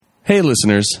Hey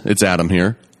listeners, it's Adam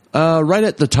here. Right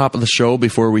at the top of the show,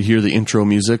 before we hear the intro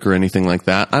music or anything like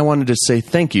that, I wanted to say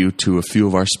thank you to a few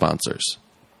of our sponsors.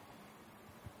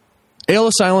 Ale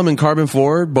Asylum and Carbon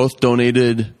Forward both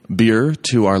donated beer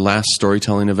to our last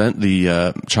storytelling event,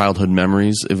 the Childhood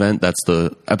Memories event. That's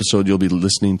the episode you'll be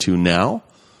listening to now,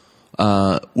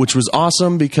 which was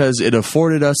awesome because it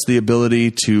afforded us the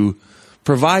ability to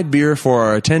provide beer for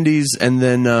our attendees, and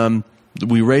then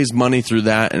we raised money through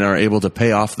that and are able to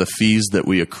pay off the fees that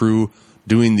we accrue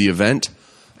doing the event.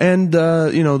 And,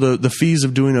 the fees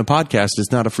of doing a podcast is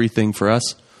not a free thing for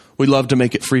us. We'd love to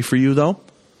make it free for you, though.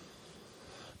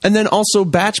 And then also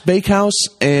Batch Bakehouse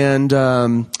and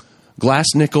Glass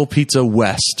Nickel Pizza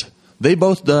West. They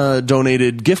both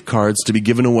donated gift cards to be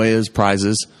given away as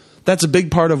prizes. That's a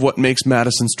big part of what makes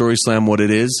Madison Story Slam what it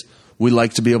is. We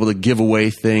like to be able to give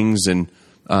away things and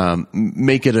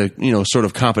make it a sort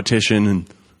of competition and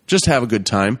just have a good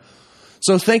time.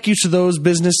 So thank you to those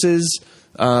businesses.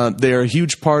 They are a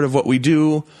huge part of what we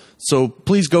do. So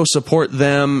please go support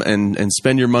them and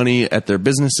spend your money at their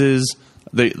businesses.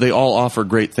 They all offer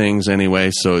great things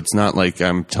anyway, so it's not like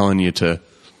I'm telling you to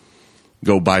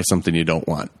go buy something you don't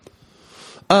want.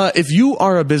 If you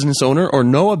are a business owner or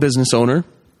know a business owner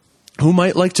who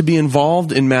might like to be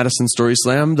involved in Madison Story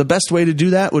Slam, the best way to do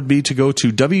that would be to go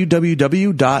to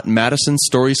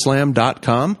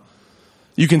www.madisonstoryslam.com.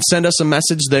 You can send us a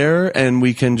message there, and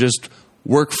we can just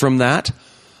work from that.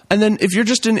 And then if you're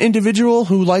just an individual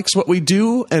who likes what we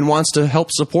do and wants to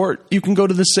help support, you can go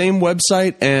to the same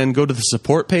website and go to the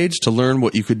support page to learn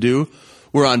what you could do.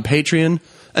 We're on Patreon.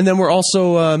 And then we're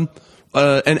also an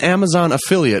Amazon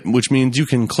affiliate, which means you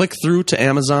can click through to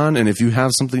Amazon, and if you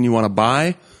have something you want to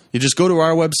buy, you just go to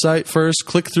our website first,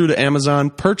 click through to Amazon,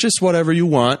 purchase whatever you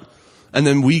want, and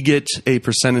then we get a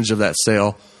percentage of that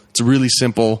sale. It's really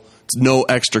simple. It's no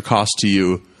extra cost to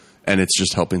you, and it's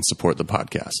just helping support the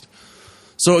podcast.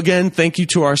 So again, thank you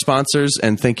to our sponsors,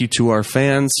 and thank you to our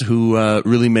fans who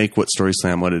really make what Story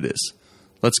Slam what it is.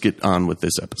 Let's get on with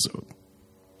this episode.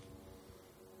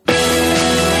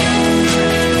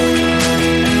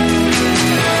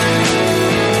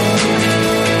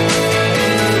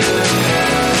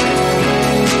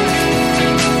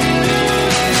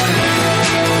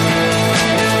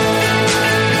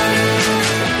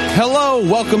 Hello,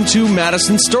 welcome to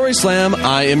Madison Story Slam.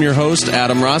 I am your host,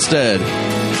 Adam Rosted.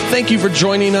 Thank you for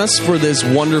joining us for this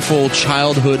wonderful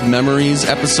Childhood Memories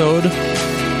episode.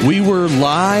 We were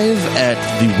live at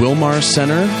the Wilmar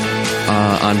Center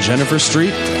on Jennifer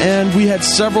Street, and we had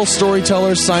several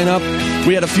storytellers sign up.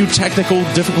 We had a few technical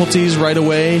difficulties right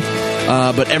away,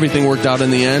 but everything worked out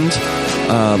in the end.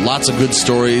 Lots of good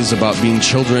stories about being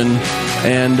children,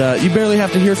 and you barely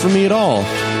have to hear from me at all.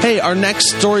 Hey, our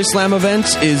next Story Slam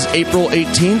event is April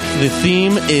 18th. The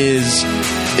theme is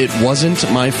It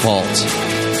Wasn't My Fault.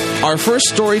 Our first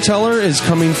storyteller is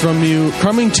coming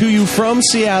to you from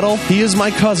Seattle. He is my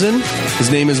cousin.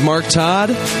 His name is Mark Todd.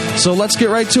 So let's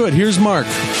get right to it. Here's Mark.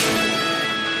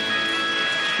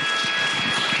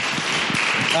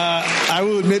 I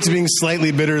will admit to being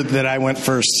slightly bitter that I went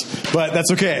first, but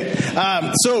that's okay.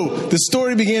 So the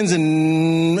story begins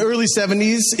in early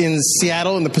 70s in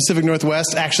Seattle in the Pacific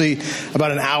Northwest, actually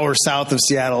about an hour south of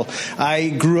Seattle. I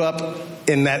grew up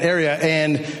in that area,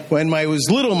 and when I was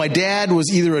little, my dad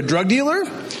was either a drug dealer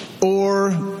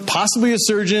or possibly a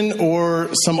surgeon or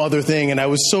some other thing, and I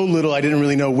was so little I didn't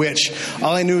really know which.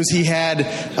 All I knew is he had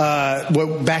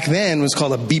what back then was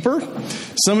called a beeper.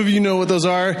 Some of you know what those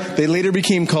are. They later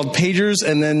became called pagers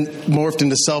and then morphed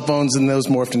into cell phones, and those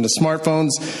morphed into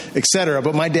smartphones, etc.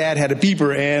 But my dad had a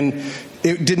beeper, and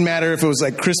it didn't matter if it was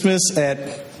like Christmas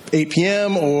at 8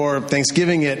 p.m. or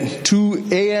Thanksgiving at 2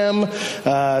 a.m.,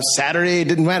 Saturday, it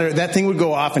didn't matter. That thing would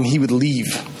go off and he would leave.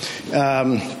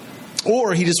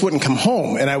 Or he just wouldn't come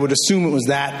home, and I would assume it was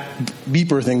that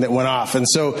beeper thing that went off. And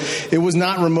so it was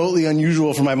not remotely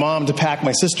unusual for my mom to pack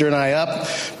my sister and I up,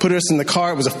 put us in the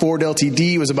car. It was a Ford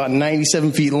LTD. It was about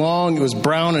 97 feet long. It was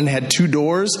brown and had two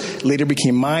doors. It later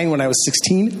became mine when I was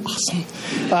 16. Awesome.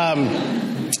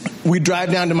 We'd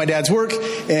drive down to my dad's work,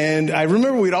 and I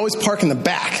remember we'd always park in the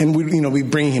back, and we'd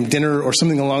bring him dinner or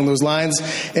something along those lines.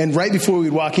 And right before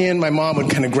we'd walk in, my mom would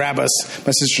kind of grab us.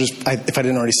 My sister's, if I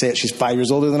didn't already say it, she's 5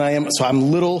 years older than I am, so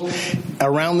I'm little.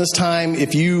 Around this time,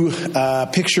 if you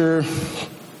picture...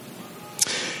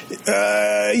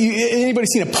 anybody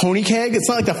seen a pony keg? It's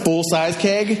not like the full-size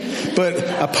keg, but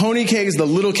a pony keg is the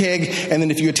little keg, and then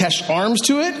if you attach arms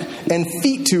to it and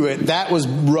feet to it, that was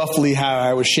roughly how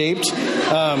I was shaped.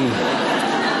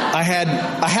 I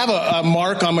have a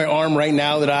mark on my arm right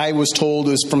now that I was told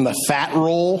was from the fat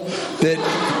roll that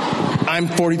I'm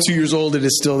 42 years old. It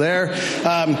is still there.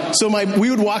 We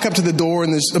would walk up to the door,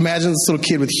 and imagine this little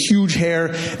kid with huge hair,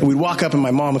 and we'd walk up, and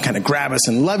my mom would kind of grab us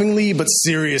and lovingly but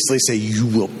seriously say, "You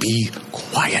will be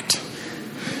quiet."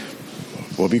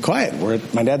 We'll be quiet. We're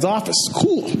at my dad's office.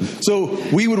 Cool. So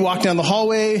we would walk down the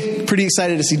hallway, pretty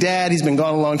excited to see Dad. He's been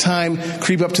gone a long time.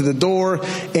 Creep up to the door,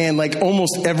 and like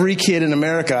almost every kid in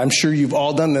America, I'm sure you've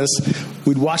all done this,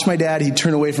 we'd watch my dad. He'd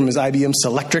turn away from his IBM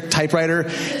Selectric typewriter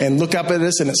and look up at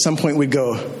us, and at some point we'd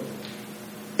go,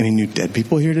 "Any new dead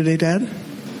people here today, Dad?"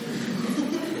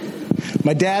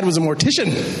 My dad was a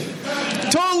mortician.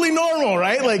 Totally normal,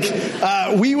 right?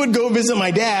 We would go visit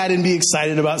my dad and be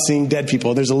excited about seeing dead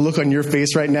people. There's a look on your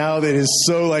face right now that is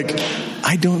so like,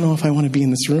 I don't know if I want to be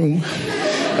in this room.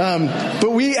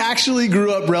 But we actually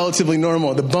grew up relatively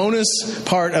normal. The bonus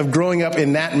part of growing up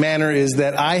in that manner is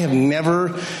that I have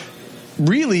never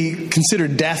really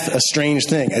considered death a strange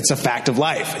thing. It's a fact of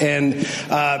life. And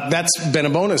that's been a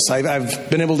bonus. I've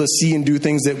been able to see and do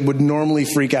things that would normally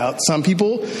freak out some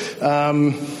people.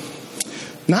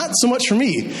 Not so much for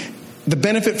me. The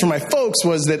benefit for my folks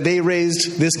was that they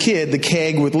raised this kid, the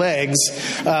keg with legs.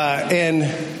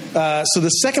 So the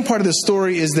second part of the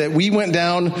story is that we went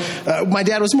down, my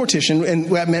dad was a mortician, and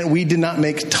that meant we did not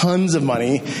make tons of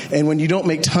money. And when you don't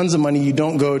make tons of money, you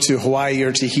don't go to Hawaii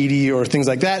or Tahiti or things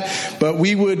like that. But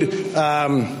we would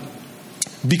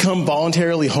become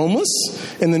voluntarily homeless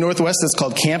in the Northwest. That's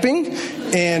called camping.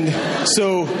 And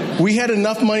so we had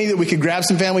enough money that we could grab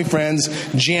some family friends,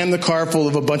 jam the car full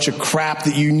of a bunch of crap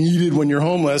that you needed when you're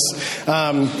homeless,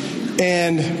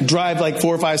 and drive like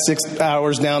 4, 5, 6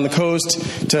 hours down the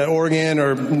coast to Oregon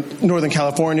or Northern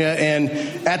California. And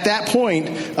at that point,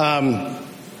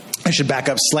 I should back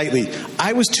up slightly.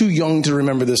 I was too young to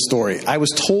remember this story. I was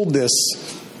told this,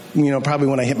 probably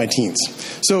when I hit my teens.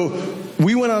 So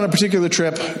we went on a particular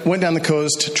trip, went down the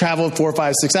coast, traveled 4,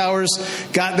 5, 6 hours,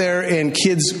 got there, and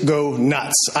kids go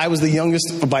nuts. I was the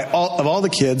youngest of all the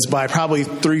kids by probably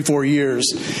 3, 4 years.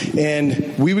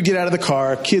 And we would get out of the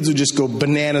car, kids would just go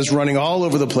bananas, running all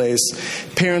over the place.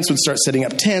 Parents would start setting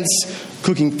up tents,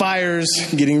 cooking fires,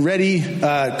 getting ready.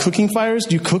 Cooking fires?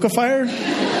 Do you cook a fire?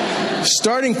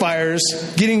 Starting fires,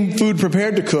 getting food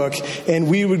prepared to cook, and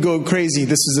we would go crazy.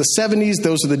 This is the 70s.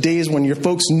 Those are the days when your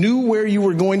folks knew where you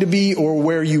were going to be or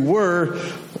where you were.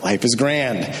 Life is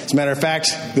grand. As a matter of fact,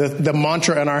 the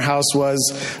mantra in our house was,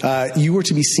 you were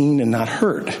to be seen and not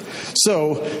heard.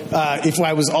 So if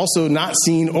I was also not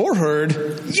seen or heard,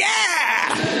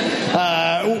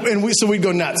 so we'd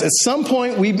go nuts. At some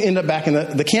point, we'd end up back in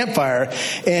the campfire.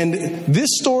 And this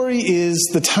story is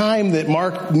the time that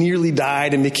Mark nearly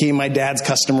died and became my dad's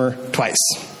customer twice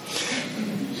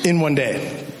in one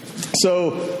day.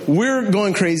 So we're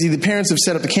going crazy. The parents have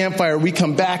set up the campfire. We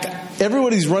come back.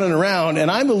 Everybody's running around. And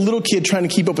I'm a little kid trying to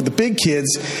keep up with the big kids.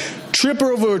 Trip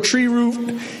over a tree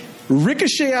root,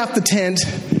 ricochet off the tent,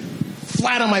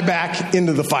 flat on my back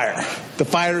into the fire. The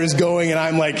fire is going, and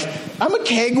I'm like, I'm a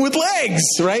keg with legs,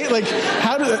 right? Like,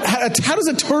 how does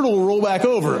a turtle roll back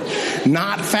over?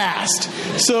 Not fast.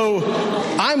 So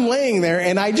I'm laying there,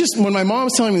 and when my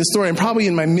mom's telling me the story, I'm probably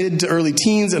in my mid to early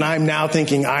teens, and I'm now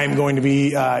thinking I'm going to be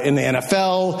in the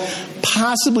NFL,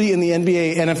 possibly in the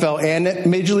NBA, NFL, and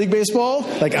Major League Baseball.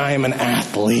 Like, I am an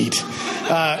athlete.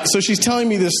 So she's telling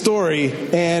me this story,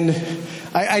 and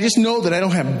I just know that I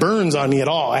don't have burns on me at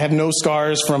all. I have no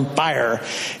scars from fire.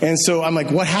 And so I'm like,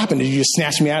 what happened? Did you just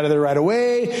snatch me out of there right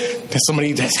away? Does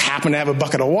somebody just happen to have a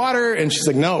bucket of water? And she's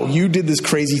like, no, you did this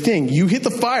crazy thing. You hit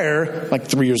the fire, like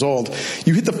 3 years old.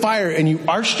 You hit the fire and you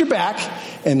arched your back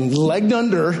and legged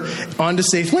under onto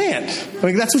safe land.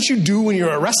 Like, that's what you do when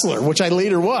you're a wrestler, which I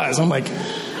later was. I'm like,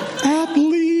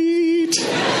 athlete.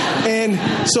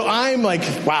 And so I'm like,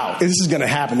 wow, this is going to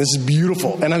happen. This is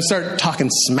beautiful. And I start talking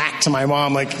smack to my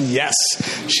mom, like, yes.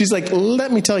 She's like,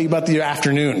 let me tell you about the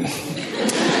afternoon.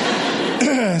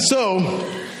 So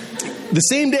the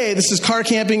same day, this is car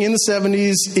camping in the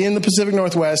 70s in the Pacific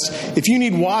Northwest. If you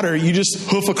need water, you just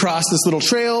hoof across this little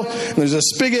trail, and there's a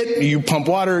spigot, you pump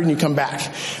water, and you come back.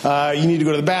 You need to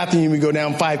go to the bathroom, you go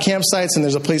down 5 campsites, and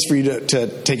there's a place for you to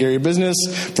take care of your business.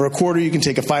 For $0.25, you can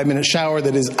take a 5-minute shower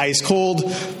that is ice cold.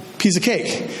 Piece of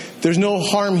cake. There's no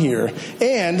harm here.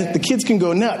 And the kids can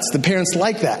go nuts. The parents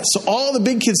like that. So all the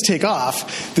big kids take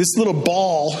off. This little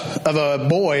ball of a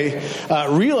boy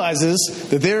realizes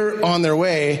that they're on their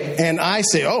way. And I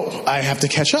say, oh, I have to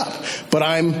catch up. But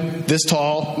I'm this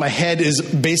tall. My head is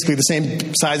basically the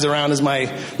same size around as my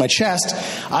chest.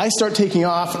 I start taking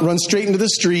off, run straight into the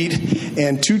street,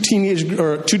 and two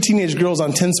teenage girls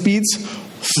on 10 speeds,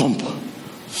 thump,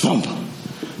 thump,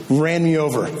 ran me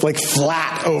over, like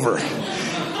flat over.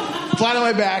 flat on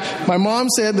my back. My mom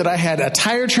said that I had a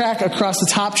tire track across the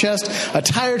top chest, a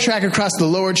tire track across the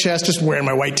lower chest, just wearing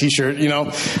my white T-shirt,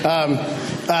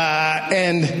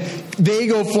 and they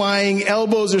go flying.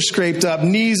 Elbows are scraped up.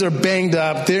 Knees are banged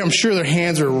up. I'm sure their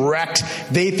hands are wrecked.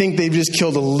 They think they've just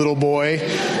killed a little boy.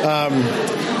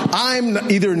 I'm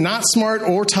either not smart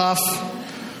or tough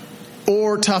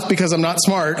because I'm not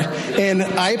smart. And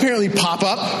I apparently pop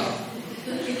up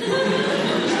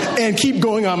and keep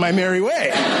going on my merry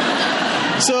way.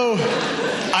 So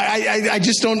I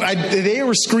just don't. They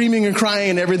were screaming and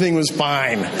crying, and everything was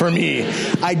fine for me.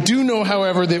 I do know,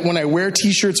 however, that when I wear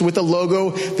T-shirts with a logo,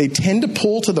 they tend to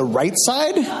pull to the right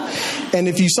side. And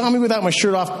if you saw me without my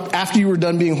shirt off after you were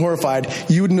done being horrified,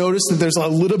 you would notice that there's a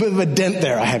little bit of a dent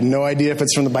there. I have no idea if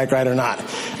it's from the bike ride or not.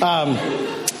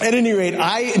 At any rate,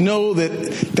 I know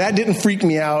that didn't freak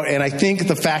me out, and I think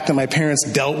the fact that my parents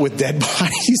dealt with dead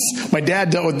bodies, my dad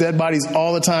dealt with dead bodies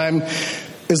all the time.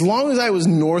 As long as I was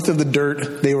north of the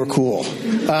dirt, they were cool.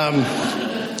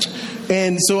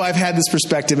 And so I've had this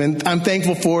perspective, and I'm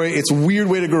thankful for it. It's a weird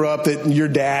way to grow up that your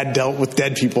dad dealt with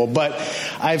dead people. But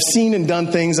I've seen and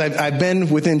done things. I've been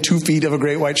within 2 feet of a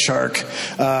great white shark.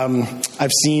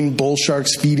 I've seen bull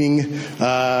sharks feeding.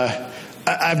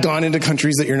 I've gone into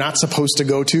countries that you're not supposed to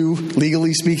go to,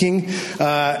 legally speaking.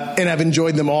 And I've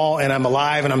enjoyed them all, and I'm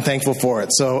alive, and I'm thankful for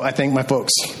it. So I thank my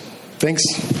folks. Thanks.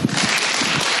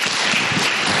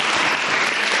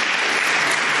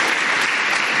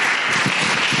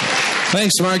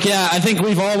 Thanks, Mark. Yeah, I think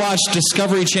we've all watched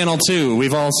Discovery Channel 2.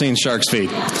 We've all seen sharks feed.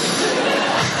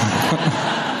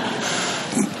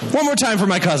 One more time for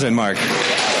my cousin, Mark.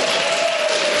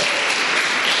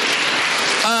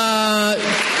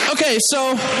 Okay,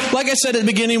 so like I said at the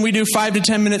beginning, we do 5 to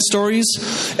 10 minute stories.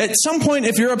 At some point,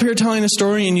 if you're up here telling a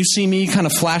story and you see me kind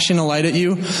of flashing a light at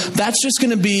you, that's just going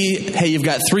to be, hey, you've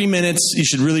got 3 minutes. You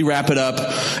should really wrap it up.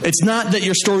 It's not that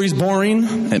your story's boring.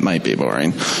 It might be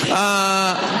boring.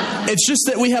 It's just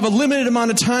that we have a limited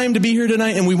amount of time to be here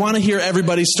tonight, and we want to hear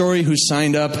everybody's story who's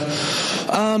signed up.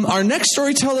 Our next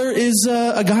storyteller is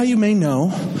a guy you may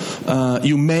know.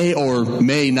 You may or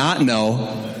may not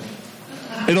know.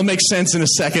 It'll make sense in a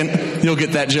second. You'll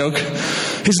get that joke.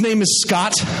 His name is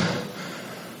Scott.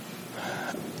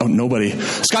 Oh, nobody.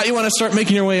 Scott, you want to start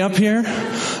making your way up here?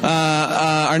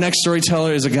 Our next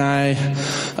storyteller is a guy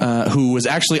who was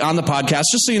actually on the podcast.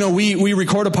 Just so you know, we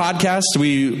record a podcast.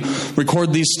 We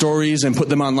record these stories and put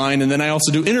them online, and then I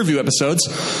also do interview episodes.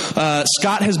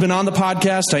 Scott has been on the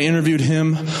podcast. I interviewed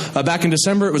him back in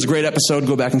December. It was a great episode.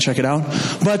 Go back and check it out.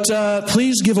 But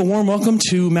please give a warm welcome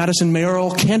to Madison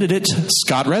mayoral candidate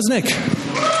Scott Resnick.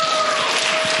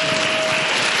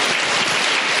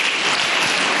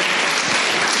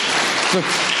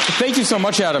 Thank you so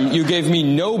much, Adam. You gave me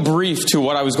no brief to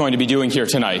what I was going to be doing here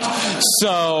tonight.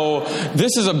 So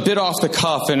this is a bit off the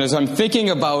cuff, and as I'm thinking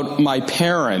about my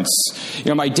parents,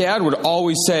 my dad would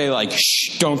always say, like,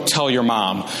 shh, don't tell your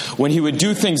mom, when he would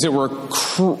do things that were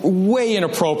way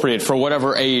inappropriate for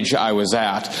whatever age I was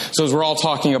at. So as we're all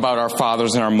talking about our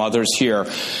fathers and our mothers here,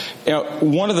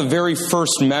 one of the very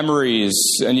first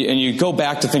memories, and you go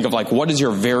back to think of, like, what is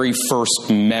your very first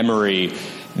memory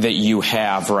that you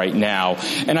have right now?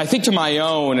 And I think to my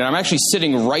own, and I'm actually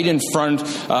sitting right in front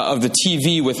of the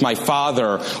TV with my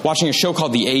father watching a show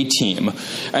called The A-Team.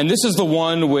 And this is the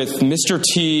one with Mr.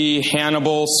 T,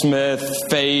 Hannibal, Smith,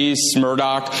 Face,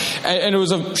 Murdoch. And it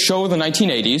was a show of the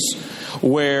 1980s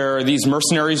where these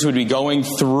mercenaries would be going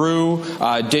through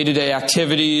day-to-day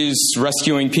activities,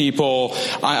 rescuing people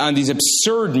on these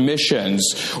absurd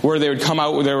missions where they would come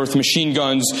out there with machine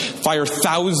guns, fire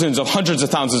hundreds of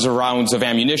thousands of rounds of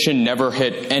ammunition, never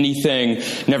hit anything,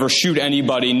 never shoot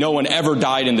anybody. No one ever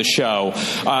died in the show.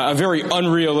 A very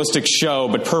unrealistic show,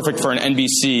 but perfect for an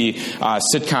NBC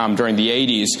sitcom during the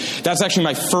 80s. That's actually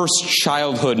my first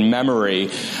childhood memory,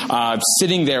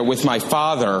 sitting there with my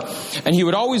father. And he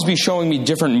would always be showing me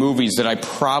different movies that I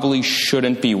probably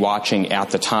shouldn't be watching at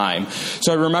the time.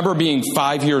 So I remember being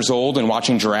 5 years old and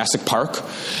watching Jurassic Park.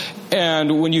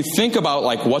 And when you think about,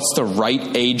 like, what's the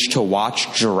right age to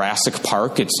watch Jurassic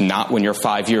Park, it's not when you're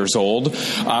 5 years old. The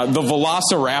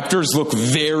Velociraptors look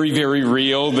very, very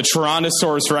real. The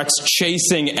Tyrannosaurus Rex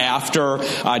chasing after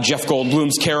Jeff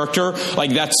Goldblum's character,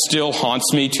 like, that still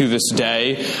haunts me to this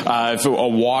day. If a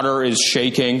water is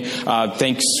shaking,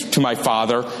 thanks to my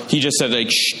father, he just said, like,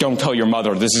 shh, don't tell your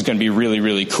mother. This is going to be really,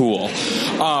 really cool.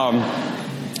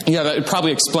 Yeah, that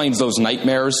probably explains those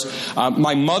nightmares.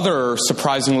 My mother,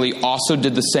 surprisingly, also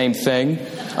did the same thing.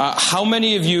 How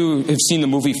many of you have seen the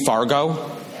movie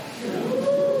Fargo?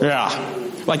 Yeah.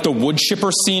 Like the wood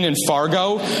chipper scene in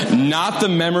Fargo? Not the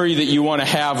memory that you want to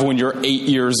have when you're 8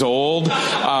 years old.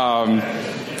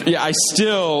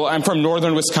 I'm from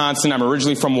northern Wisconsin. I'm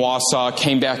originally from Wausau.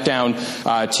 Came back down to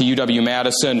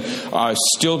UW-Madison.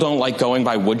 Still don't like going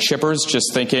by wood chippers,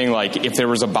 just thinking like if there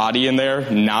was a body in there,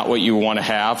 not what you want to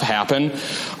have happen.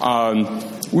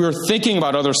 We were thinking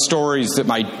about other stories that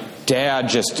my dad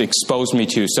just exposed me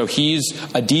to. So he's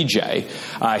a DJ.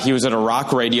 He was at a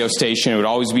rock radio station. He would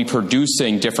always be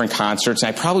producing different concerts.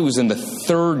 And I probably was in the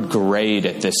 3rd grade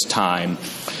at this time.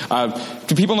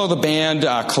 Do people know the band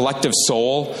Collective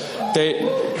Soul? They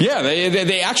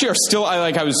actually are still.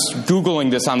 I was Googling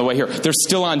this on the way here. They're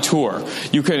still on tour.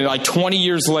 You can 20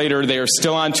 years later, they are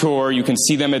still on tour. You can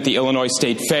see them at the Illinois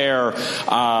State Fair.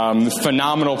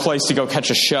 Phenomenal place to go catch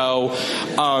a show.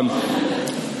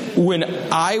 When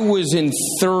I was in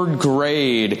 3rd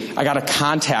grade, I got a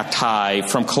contact high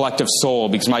from Collective Soul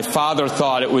because my father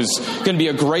thought it was going to be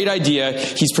a great idea.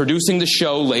 He's producing the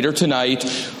show later tonight.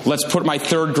 Let's put my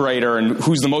 3rd grader, and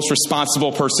who's the most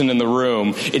responsible person in the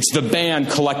room? It's the band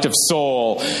Collective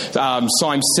Soul. So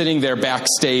I'm sitting there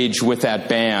backstage with that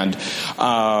band.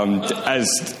 As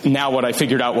now what I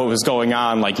figured out what was going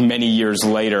on many years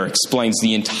later explains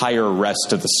the entire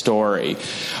rest of the story.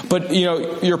 But,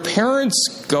 your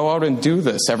parents go out and do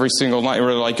this every single night.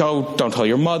 We're like, oh, don't tell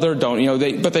your mother,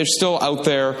 but they're still out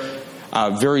there,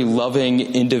 very loving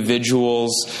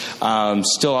individuals,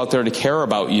 still out there to care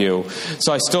about you.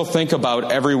 So I still think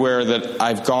about everywhere that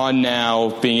I've gone now,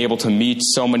 being able to meet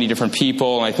so many different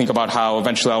people, and I think about how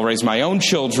eventually I'll raise my own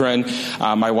children.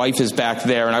 My wife is back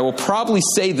there, and I will probably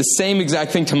say the same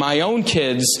exact thing to my own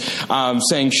kids,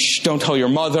 saying, shh, don't tell your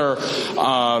mother,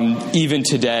 even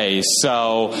today.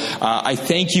 So I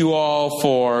thank you all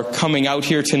for coming out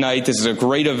here tonight. This is a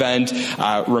great event.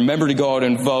 Remember to go out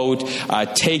and vote.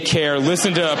 Take care.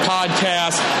 Listen to a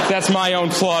podcast. That's my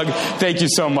own plug. Thank you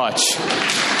so much.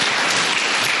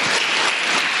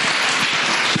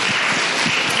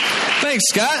 Thanks,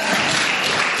 Scott.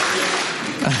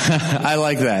 I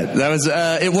like that. That was.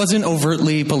 It wasn't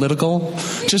overtly political.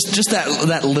 Just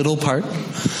that little part.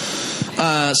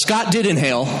 Scott did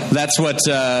inhale. That's what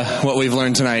we've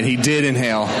learned tonight. He did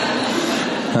inhale.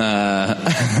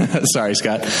 Sorry,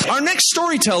 Scott. Our next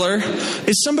storyteller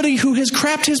is somebody who has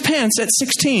crapped his pants at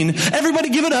 16. Everybody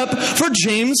give it up for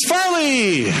James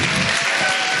Farley.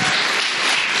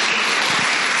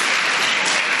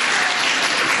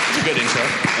 Good intro.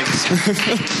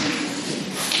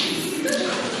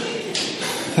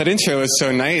 That intro was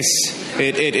so nice.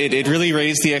 It really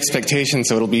raised the expectation,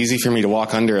 so it'll be easy for me to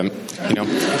walk under them.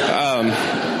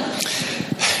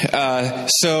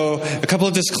 So a couple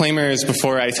of disclaimers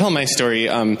before I tell my story.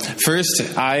 First,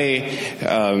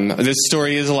 this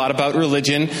story is a lot about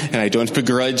religion, and I don't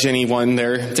begrudge anyone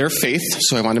their faith,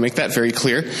 so I want to make that very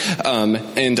clear.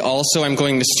 And also, I'm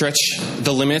going to stretch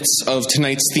the limits of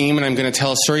tonight's theme, and I'm going to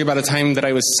tell a story about a time that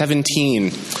I was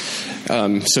 17.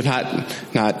 So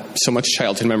not so much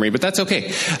childhood memory, but that's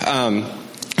okay.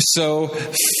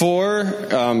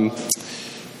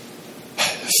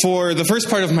 For the first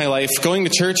part of my life, going to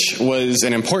church was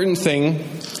an important thing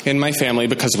in my family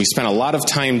because we spent a lot of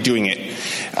time doing it.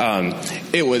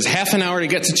 It was half an hour to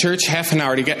get to church, half an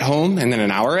hour to get home, and then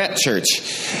an hour at church.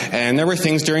 And there were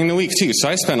things during the week, too. So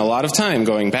I spent a lot of time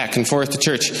going back and forth to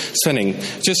church, spending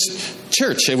just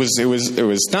church. It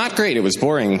was not great. It was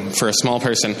boring for a small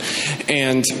person.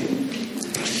 And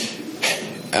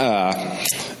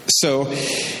so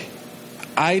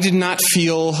I did not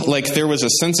feel like there was a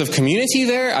sense of community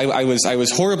there. I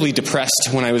was horribly depressed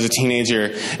when I was a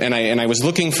teenager, and I was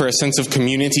looking for a sense of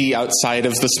community outside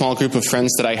of the small group of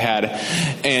friends that I had.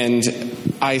 And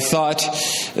I thought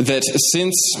that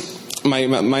since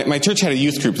my church had a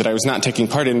youth group that I was not taking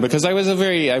part in because I was a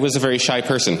very shy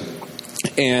person.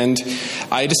 And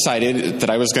I decided that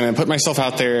I was going to put myself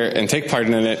out there and take part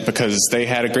in it because they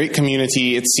had a great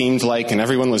community, it seemed like, and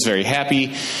everyone was very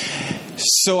happy.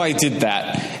 So I did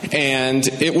that, and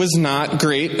it was not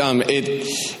great.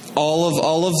 All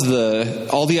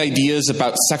the ideas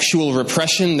about sexual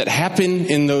repression that happen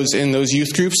in those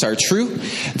youth groups are true.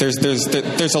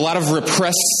 There's a lot of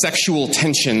repressed sexual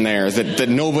tension there that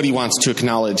nobody wants to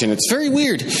acknowledge, and it's very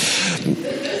weird.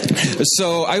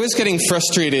 So I was getting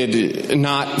frustrated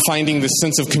not finding the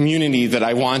sense of community that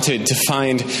I wanted to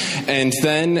find, and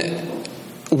then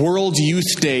World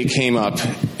Youth Day came up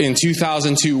in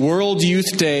 2002. World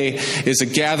Youth Day is a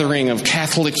gathering of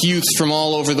Catholic youths from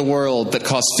all over the world that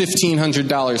costs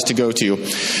 $1,500 to go to.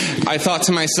 I thought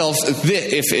to myself,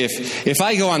 if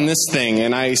I go on this thing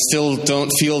and I still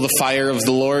don't feel the fire of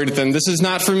the Lord, then this is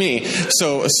not for me.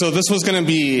 So this was going to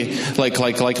be like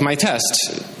my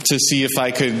test to see if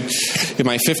I could,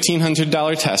 my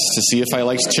 $1,500 test to see if I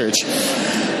liked church.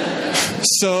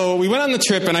 So we went on the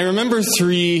trip, and I remember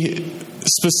 3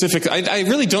 specific. I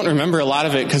really don't remember a lot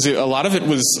of it because a lot of it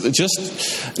was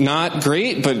just not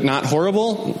great, but not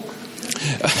horrible.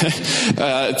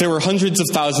 There were hundreds of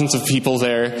thousands of people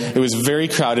there. It was very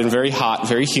crowded, very hot,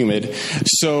 very humid.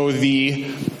 So the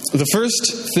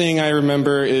first thing I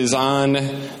remember is on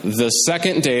the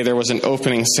second day there was an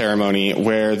opening ceremony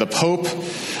where the Pope,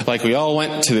 like we all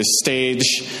went to this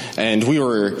stage, and we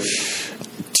were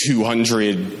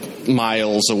 200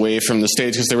 miles away from the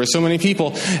stage because there were so many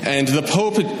people, and the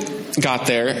Pope got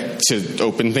there to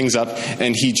open things up,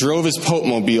 and he drove his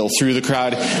Pope-mobile through the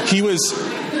crowd. He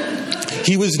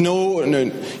was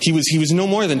no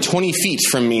more than 20 feet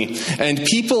from me, and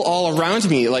people all around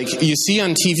me, like you see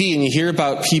on TV and you hear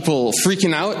about people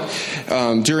freaking out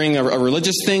during a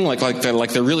religious thing, like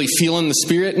they're really feeling the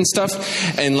Spirit and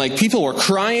stuff, and like people were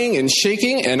crying and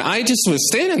shaking, and I just was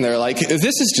standing there like,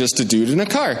 this is just a dude in a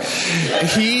car.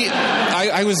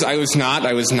 I was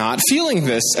not feeling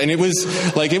this, and it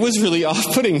was really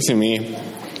off-putting to me.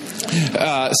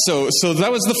 So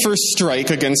that was the first strike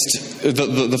against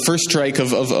the first strike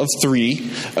of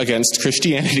 3 against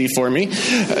Christianity for me.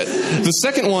 The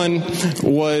second one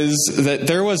was that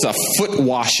there was a foot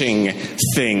washing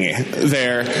thing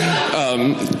there,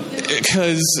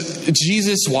 because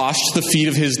Jesus washed the feet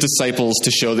of his disciples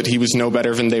to show that he was no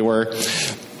better than they were,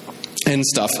 and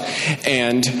stuff,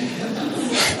 and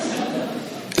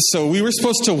so we were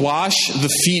supposed to wash the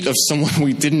feet of someone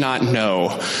we did not know,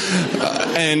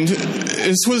 and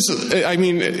this was, I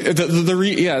mean, the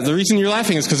reason you're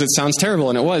laughing is because it sounds terrible,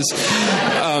 and it was.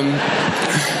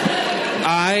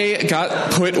 I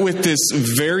got put with this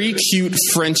very cute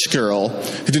French girl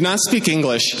who did not speak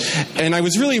English, and I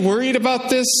was really worried about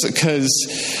this because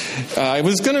I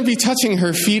was going to be touching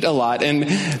her feet a lot, and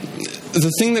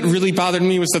the thing that really bothered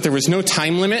me was that there was no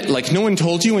time limit. Like, no one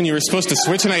told you when you were supposed to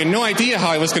switch, and I had no idea how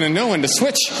I was going to know when to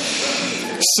switch.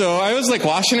 So I was like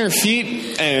washing her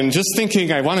feet and just thinking,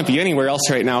 I want to be anywhere else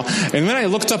right now. And then I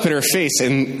looked up at her face,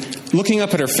 and looking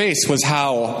up at her face was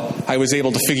how I was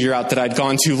able to figure out that I'd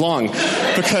gone too long,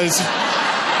 because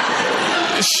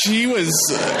she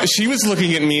was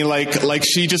looking at me like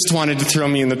she just wanted to throw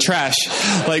me in the trash.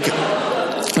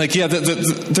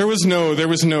 There was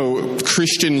no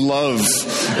Christian love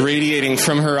radiating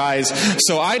from her eyes.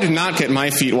 So I did not get my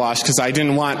feet washed because I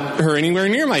didn't want her anywhere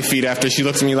near my feet after she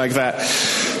looked at me like that.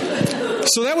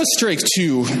 So that was strike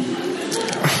 2.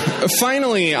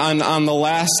 Finally, on the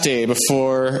last day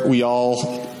before we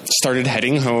all started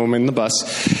heading home in the bus,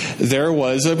 there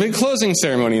was a big closing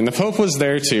ceremony, and the Pope was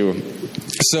there too.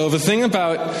 So the thing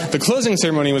about the closing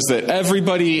ceremony was that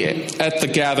everybody at the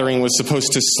gathering was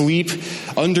supposed to sleep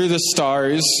under the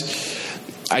stars.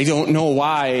 I don't know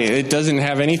why. It doesn't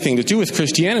have anything to do with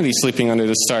Christianity, sleeping under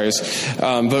the stars.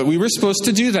 But we were supposed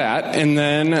to do that, and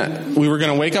then we were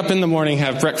going to wake up in the morning,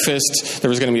 have breakfast. There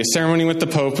was going to be a ceremony with the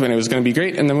Pope, and it was going to be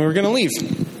great, and then we were going to leave.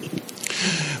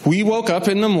 We woke up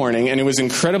in the morning, and it was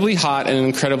incredibly hot and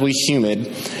incredibly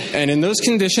humid. And in those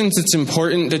conditions, it's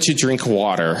important that you drink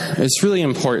water. It's really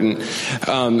important.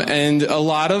 And a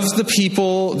lot of the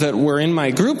people that were in my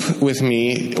group with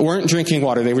me weren't drinking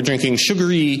water. They were drinking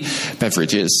sugary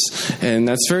beverages. And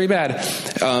that's very bad.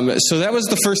 So that was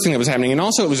the first thing that was happening. And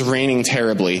also, it was raining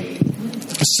terribly.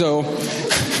 So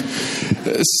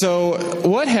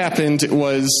what happened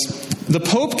was the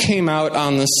Pope came out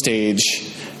on the stage.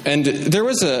 And there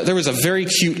was a very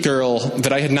cute girl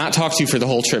that I had not talked to for the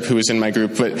whole trip who was in my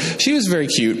group, but she was very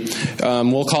cute.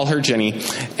 We'll call her Jenny.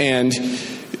 And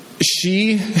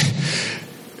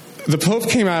the Pope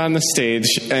came out on the stage,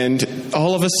 and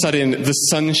all of a sudden the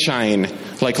sunshine,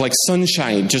 like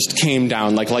sunshine just came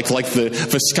down, like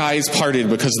the skies parted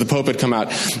because the Pope had come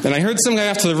out. And I heard some guy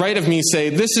off to the right of me say,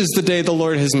 "This is the day the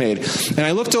Lord has made." And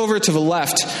I looked over to the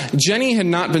left. Jenny had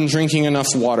not been drinking enough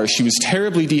water. She was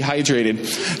terribly dehydrated.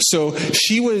 So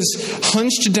she was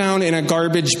hunched down in a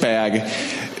garbage bag,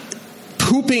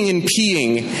 pooping and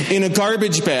peeing in a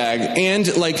garbage bag,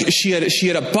 and like she had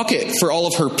a bucket for all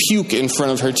of her puke in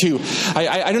front of her too.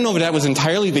 I don't know if that was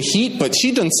entirely the heat, but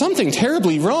she'd done something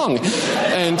terribly wrong,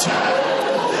 and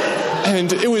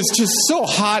it was just so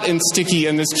hot and sticky,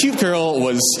 and this cute girl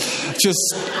was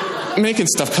just making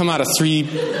stuff come out of 3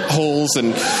 holes,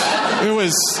 and it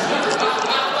was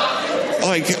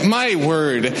like, my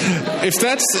word, if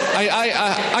that's,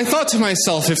 I thought to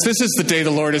myself, if this is the day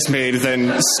the Lord has made,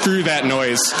 then screw that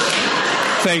noise.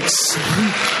 Thanks.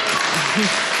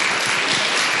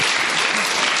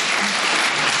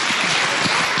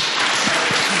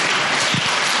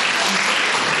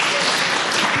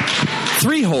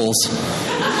 3 holes.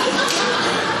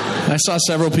 I saw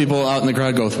several people out in the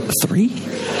crowd go, 3?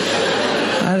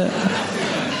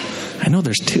 know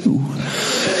there's two.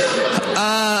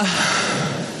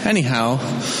 Anyhow,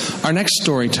 our next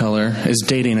storyteller is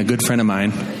dating a good friend of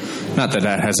mine. Not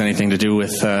that has anything to do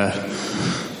with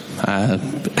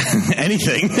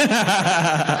anything.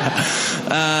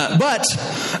 But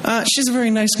she's a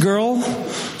very nice girl.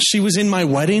 She was in my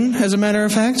wedding, as a matter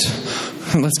of fact.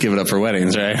 Let's give it up for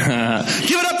weddings, right?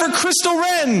 Give it up for Crystal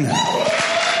Wren!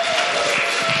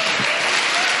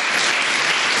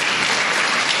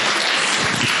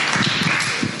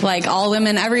 Like all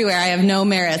women everywhere, I have no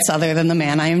merits other than the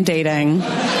man I am dating.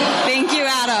 Thank you,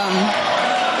 Adam.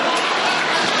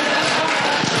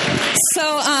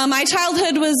 So my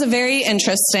childhood was very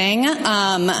interesting.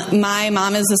 My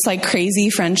mom is this like crazy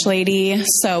French lady,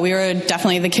 so we were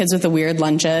definitely the kids with the weird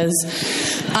lunches.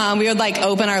 We would like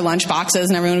open our lunch boxes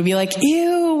and everyone would be like,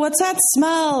 ew, what's that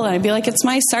smell? And I'd be like, it's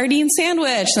my sardine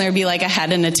sandwich. And there'd be like a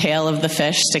head and a tail of the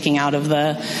fish sticking out of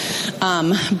the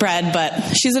bread.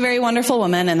 But she's a very wonderful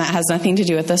woman, and that has nothing to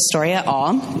do with this story at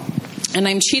all. And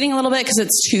I'm cheating a little bit because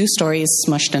it's two stories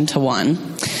smushed into one.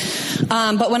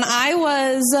 But when I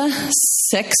was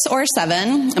 6 or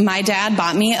 7, my dad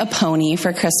bought me a pony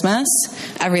for Christmas.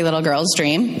 Every little girl's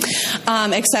dream.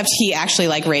 Except he actually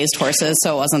like raised horses,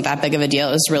 so it wasn't that big of a deal.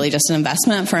 It was really just an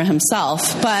investment for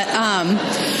himself. But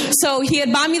so he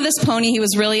had bought me this pony. He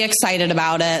was really excited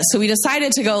about it. So we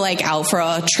decided to go like out for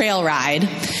a trail ride.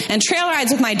 And trail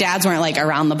rides with my dad's weren't like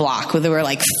around the block. They were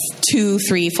like 2,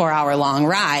 3, 4 hour long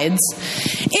rides.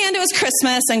 And it was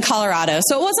Christmas in Colorado,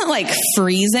 so it wasn't like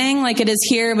freezing like it is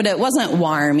here, but it wasn't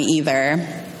warm either.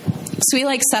 So we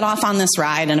like set off on this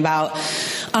ride, and about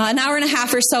an hour and a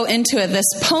half or so into it, this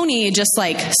pony just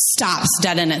like stops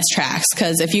dead in its tracks.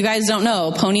 Because if you guys don't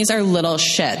know, ponies are little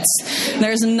shits.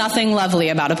 There's nothing lovely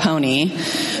about a pony.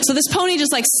 So this pony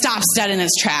just like stops dead in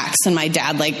its tracks, and my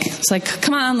dad is like,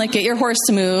 come on, like get your horse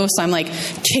to move. So I'm like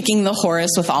kicking the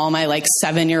horse with all my like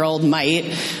 7-year-old might,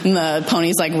 and the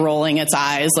pony's like rolling its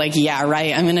eyes like, yeah,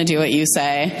 right, I'm gonna do what you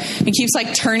say. It keeps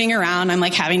like turning around. I'm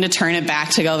like having to turn it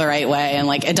back to go the right way, and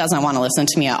like it doesn't want to listen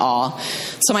to me at all.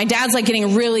 So my dad's like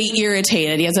getting really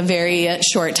irritated. He has a very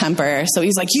short temper. So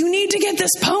he's like, you need to get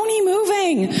this pony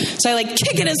moving. So I like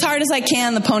kick it as hard as I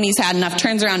can. The pony's had enough,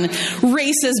 turns around and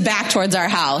races back towards our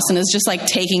house and is just like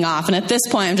taking off. And at this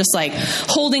point, I'm just like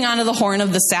holding onto the horn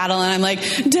of the saddle, and I'm like,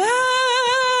 Dad!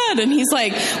 And he's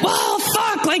like, well,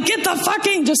 fuck, like get the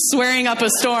fucking, just swearing up a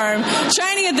storm,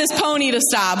 trying to get this pony to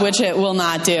stop, which it will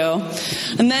not do.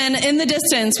 And then in the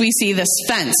distance, we see this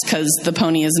fence, because the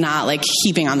pony is not like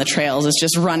keeping on the trails. It's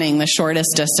just running the shortest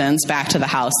distance back to the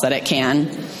house that it can.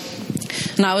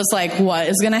 And I was like, what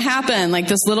is going to happen? Like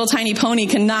this little tiny pony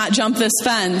cannot jump this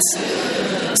fence.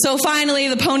 So finally,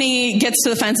 the pony gets to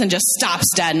the fence and just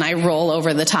stops dead, and I roll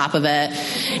over the top of it.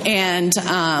 And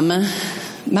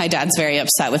my dad's very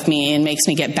upset with me and makes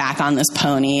me get back on this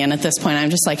pony. And at this point, I'm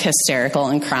just like hysterical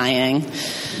and crying.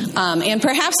 And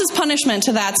perhaps as punishment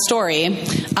to that story,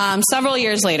 several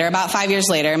years later, about 5 years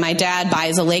later, my dad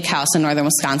buys a lake house in northern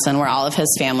Wisconsin where all of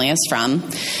his family is from.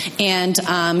 And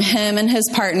him and his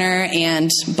partner and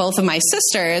both of my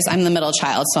sisters, I'm the middle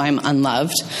child, so I'm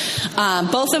unloved.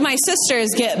 Both of my sisters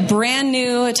get brand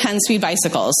new 10-speed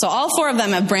bicycles. So all 4 of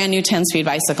them have brand new 10-speed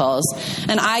bicycles.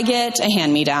 And I get a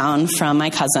hand-me-down from my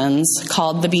cousins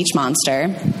called the Beach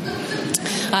Monster.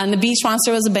 And the Beach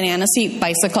Monster was a banana seat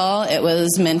bicycle. It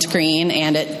was mint green,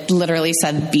 and it literally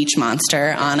said Beach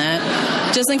Monster on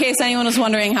it. Just in case anyone was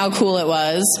wondering how cool it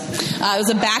was. It was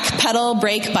a back pedal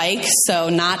brake bike, so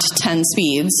not 10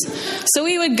 speeds. So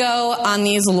we would go on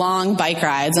these long bike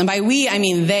rides. And by we, I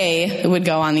mean they would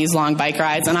go on these long bike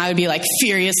rides, and I would be like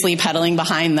furiously pedaling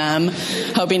behind them,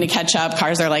 hoping to catch up.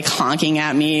 Cars are like honking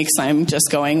at me because I'm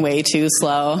just going way too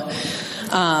slow.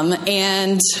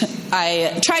 And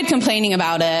I tried complaining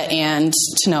about it, and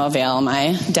to no avail.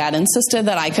 My dad insisted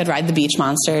that I could ride the Beach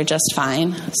Monster just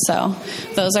fine. So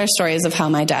those are stories of how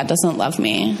my dad doesn't love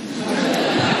me.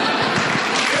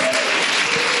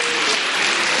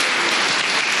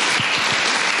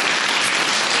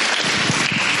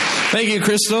 Thank you,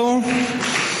 Crystal.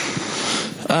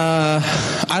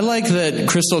 I like that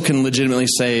Crystal can legitimately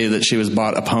say that she was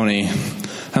bought a pony.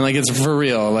 And like, it's for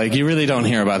real. Like, you really don't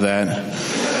hear about that.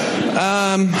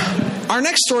 Our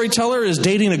next storyteller is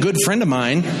dating a good friend of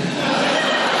mine.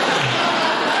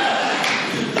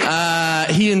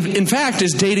 He, in fact,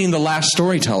 is dating the last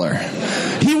storyteller.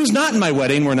 He was not in my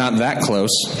wedding. We're not that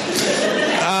close.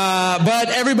 But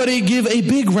everybody give a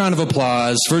big round of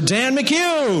applause for Dan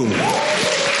McHugh.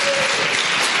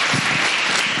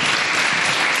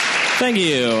 Thank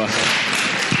you.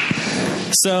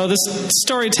 So this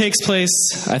story takes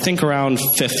place, I think, around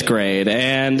 5th grade.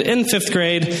 And in 5th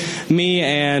grade, me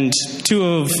and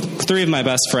 3 of my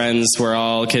best friends were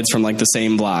all kids from, like, the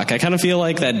same block. I kind of feel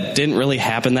like that didn't really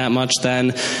happen that much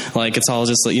then. Like, it's all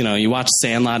just, you know, you watch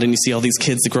Sandlot and you see all these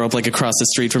kids that grow up, like, across the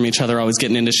street from each other, always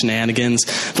getting into shenanigans.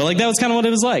 But, like, that was kind of what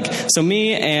it was like. So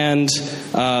me and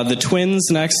the twins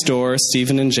next door,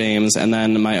 Stephen and James, and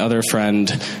then my other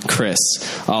friend, Chris,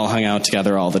 all hung out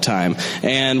together all the time.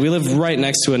 And we lived right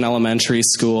next to an elementary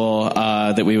school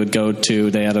that we would go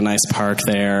to. They had a nice park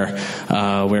there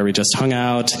where we just hung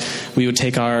out. We would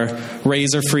take our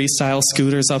Razor freestyle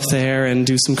scooters up there and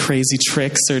do some crazy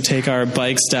tricks, or take our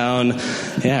bikes down.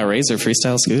 Yeah, Razor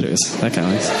freestyle scooters, that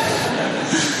kind of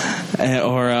thing.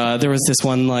 Or there was this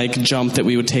one, like, jump that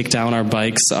we would take down our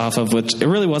bikes off of, which it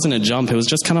really wasn't a jump. It was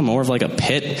just kind of more of like a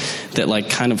pit that, like,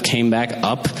 kind of came back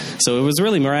up. So it was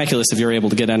really miraculous if you were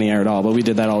able to get any air at all, but we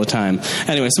did that all the time.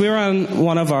 Anyway, so we were on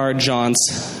one of our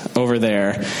jaunts over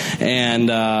there, and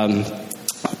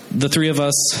the 3 of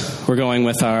us were going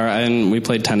with and we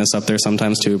played tennis up there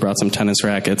sometimes too, brought some tennis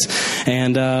rackets,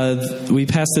 and we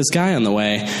passed this guy on the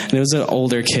way, and it was an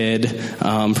older kid,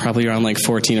 probably around like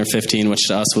 14 or 15, which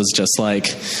to us was just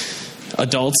like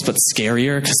adults, but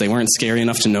scarier, because they weren't scary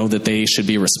enough to know that they should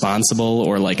be responsible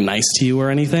or, like, nice to you or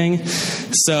anything.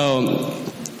 So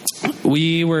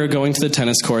we were going to the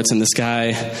tennis courts, and this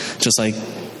guy just, like,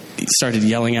 started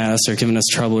yelling at us or giving us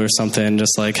trouble or something,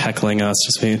 just, like, heckling us.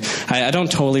 I don't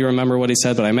totally remember what he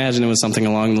said, but I imagine it was something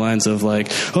along the lines of,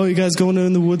 like, "Oh, you guys going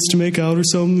in the woods to make out or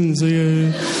something?" It's like,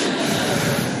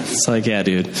 it's like, yeah,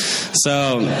 dude.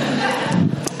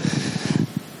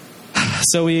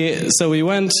 So we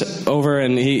went over,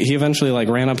 and he eventually, like,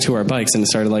 ran up to our bikes and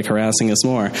started, like, harassing us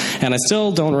more. And I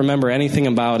still don't remember anything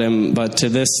about him, but to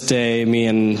this day, me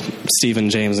and Stephen,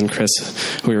 James, and Chris,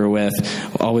 who we were with,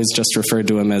 always just referred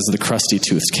to him as the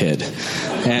crusty-toothed kid.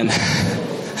 And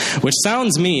which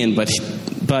sounds mean, but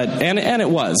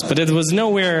it was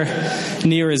nowhere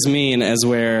near as mean as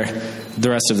where the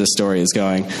rest of the story is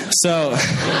going.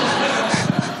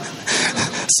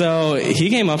 So he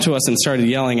came up to us and started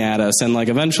yelling at us, and, like,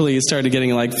 eventually he started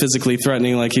getting, like, physically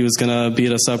threatening, like he was gonna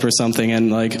beat us up or something.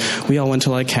 And, like, we all went to,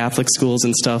 like, Catholic schools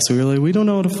and stuff, so we were like, we don't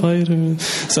know how to fight.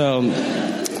 So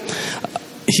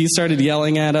he started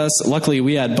yelling at us. Luckily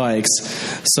we had bikes,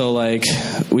 so, like,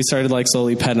 we started, like,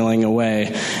 slowly pedaling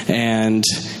away, and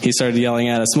he started yelling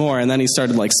at us more, and then he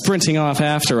started, like, sprinting off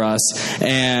after us,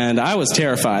 and I was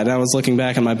terrified. I was looking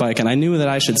back on my bike, and I knew that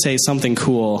I should say something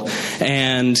cool,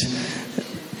 and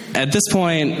at this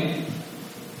point,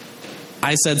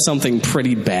 I said something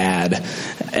pretty bad,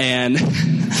 and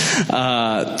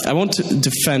I won't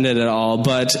defend it at all,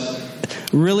 but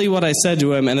really what I said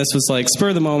to him, and this was, like, spur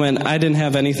of the moment, I didn't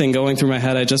have anything going through my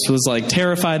head, I just was, like,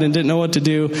 terrified and didn't know what to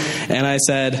do, and I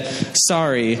said,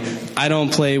 "Sorry, I don't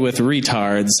play with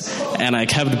retards," and I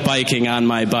kept biking on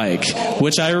my bike,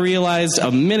 which I realized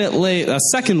a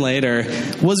second later,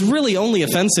 was really only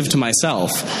offensive to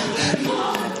myself.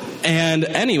 And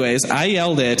anyways, I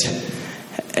yelled it,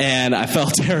 and I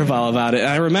felt terrible about it. And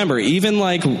I remember, even,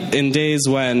 like, in days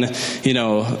when, you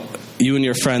know, you and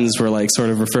your friends were, like,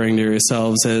 sort of referring to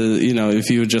yourselves as, you know,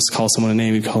 if you would just call someone a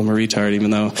name, you'd call them a retard,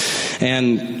 even though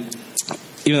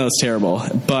it's terrible.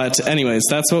 But anyways,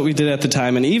 that's what we did at the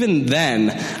time. And even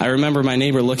then, I remember my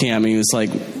neighbor looking at me, he was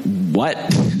like, "What?"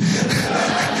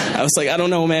 I was like, "I don't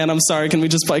know, man. I'm sorry. Can we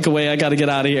just bike away? I got to get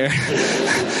out of here."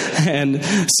 And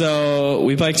so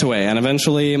we biked away. And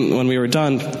eventually, when we were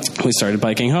done, we started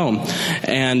biking home.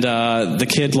 And the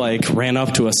kid, like, ran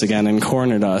up to us again and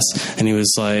cornered us. And he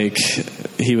was like,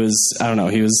 he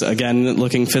was again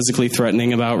looking physically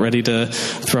threatening, about ready to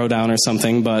throw down or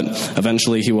something. But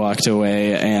eventually he walked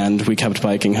away, and we kept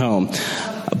biking home.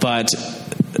 But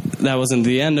that wasn't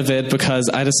the end of it, because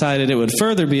I decided it would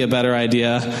further be a better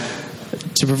idea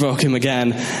to provoke him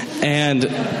again. And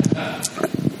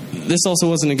this also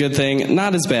wasn't a good thing.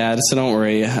 Not as bad, so don't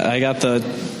worry. I got the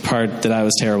part that I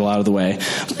was terrible out of the way.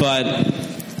 But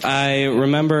I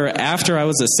remember after I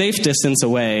was a safe distance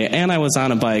away, and I was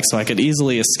on a bike, so I could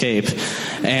easily escape.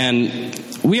 And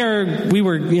we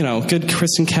were, you know, good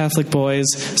Christian Catholic boys,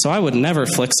 so I would never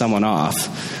flick someone off.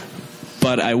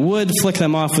 But I would flick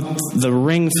them off with the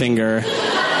ring finger,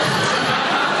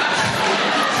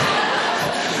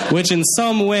 which in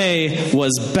some way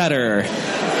was better.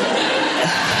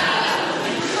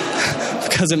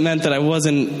 because it meant that I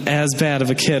wasn't as bad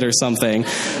of a kid or something.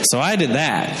 So I did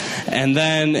that. And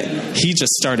then he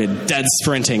just started dead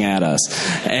sprinting at us.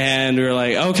 And we were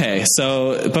like, okay.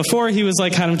 So before he was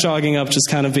like kind of jogging up, just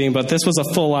kind of being, but this was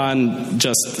a full-on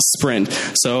just sprint.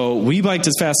 So we biked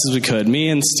as fast as we could. Me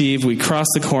and Steve, we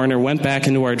crossed the corner, went back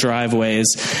into our driveways.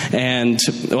 And,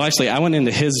 well, actually, I went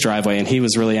into his driveway, and he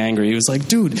was really angry. He was like,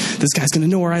 dude, this guy's going to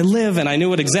know where I live. And I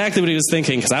knew exactly what he was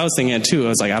thinking, because I was thinking it too. I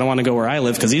was like, I don't want to go where I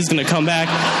live, because he's going to come back.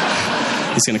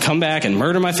 He's going to come back and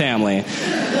murder my family.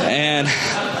 And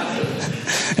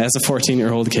as a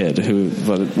 14-year-old kid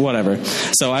whatever.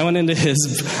 So I went into his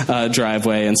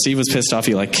driveway, and Steve was pissed off.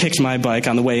 He like kicked my bike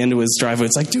on the way into his driveway.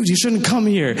 It's like, dude, you shouldn't come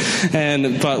here.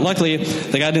 But luckily,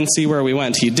 the guy didn't see where we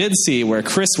went. He did see where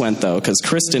Chris went, though, because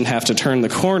Chris didn't have to turn the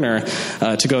corner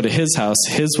to go to his house.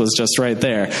 His was just right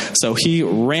there. So he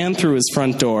ran through his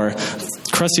front door.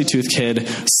 Crusty Tooth Kid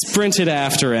sprinted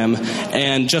after him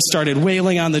and just started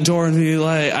wailing on the door, and be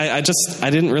like, I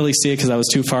didn't really see it because I was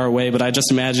too far away, but I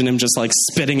just imagined him just like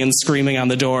spitting and screaming on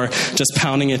the door, just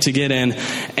pounding it to get in.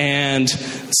 And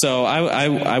so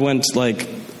I went like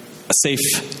a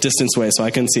safe distance away, so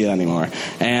I couldn't see it anymore.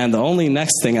 And the only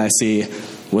next thing I see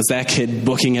was that kid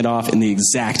booking it off in the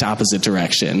exact opposite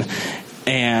direction.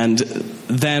 And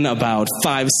then about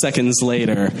 5 seconds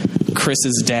later,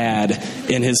 Chris's dad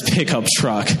in his pickup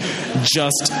truck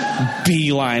just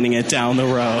beelining it down the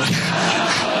road.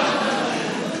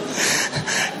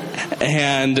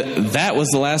 And that was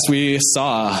the last we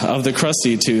saw of the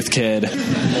Crusty Tooth Kid. Stay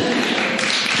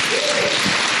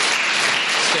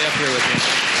up here with me.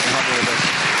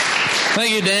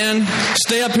 Thank you, Dan.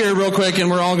 Stay up here real quick, and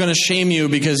we're all going to shame you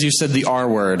because you said the R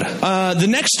word. The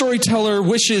next storyteller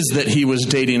wishes that he was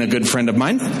dating a good friend of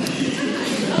mine.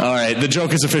 All right, the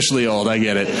joke is officially old. I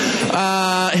get it.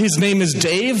 His name is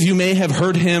Dave. You may have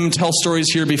heard him tell stories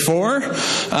here before.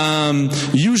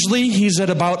 Usually he's at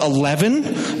about 11.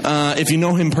 If you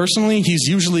know him personally, he's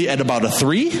usually at about a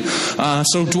 3.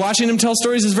 So watching him tell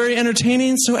stories is very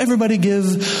entertaining. So everybody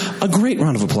give a great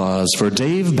round of applause for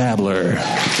Dave Babler.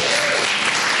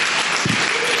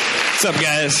 What's up,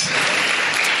 guys?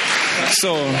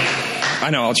 So, I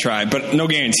know I'll try, but no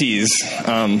guarantees.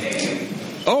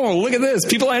 Oh, look at this.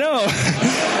 People I know.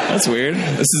 That's weird.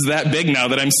 This is that big now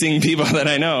that I'm seeing people that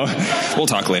I know. We'll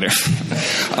talk later.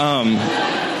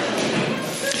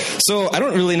 So I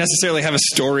don't really necessarily have a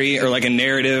story or like a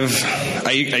narrative.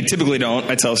 I typically don't.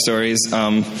 I tell stories.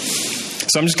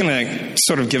 So I'm just going to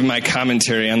sort of give my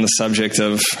commentary on the subject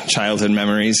of childhood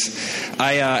memories.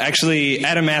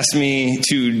 Adam asked me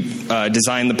to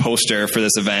design the poster for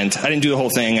this event. I didn't do the whole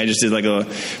thing. I just did like a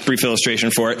brief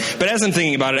illustration for it. But as I'm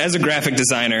thinking about it, as a graphic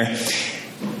designer,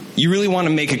 you really want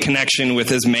to make a connection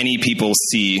with as many people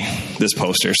see this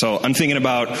poster. So I'm thinking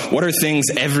about what are things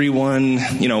everyone,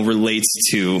 relates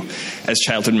to as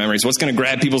childhood memories. What's going to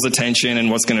grab people's attention and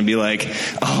what's going to be like,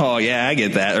 oh, yeah, I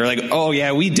get that. Or like, oh,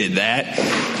 yeah, we did that.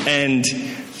 And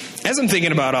as I'm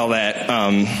thinking about all that,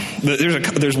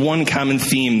 there's one common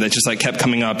theme that just like kept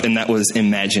coming up, and that was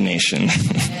imagination.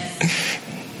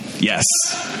 Yes.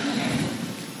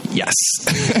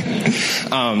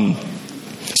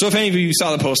 So if any of you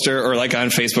saw the poster or like on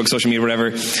Facebook, social media,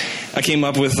 whatever, I came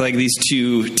up with like these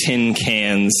 2 tin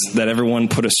cans that everyone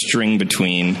put a string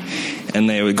between, and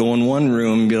they would go in one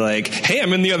room and be like, hey,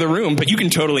 I'm in the other room, but you can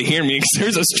totally hear me because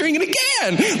there's a string in a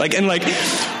can.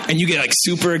 And you get like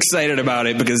super excited about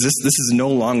it because this is no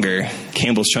longer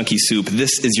Campbell's Chunky Soup.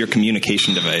 This is your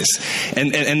communication device.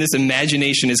 And this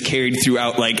imagination is carried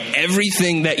throughout like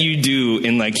everything that you do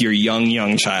in like your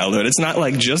young childhood. It's not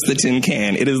like just the tin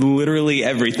can. It is literally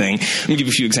everything. Let me give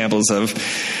you a few examples of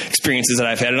experiences that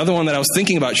I've had. Another one that I was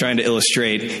thinking about trying to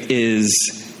illustrate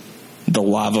is the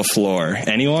lava floor.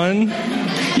 Anyone?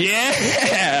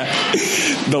 Yeah!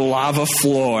 The lava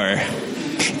floor.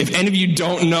 If any of you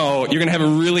don't know, you're going to have a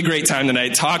really great time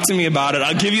tonight. Talk to me about it.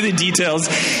 I'll give you the details.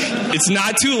 It's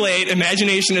not too late.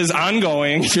 Imagination is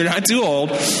ongoing. You're not too old.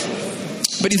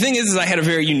 But the thing is I had a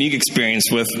very unique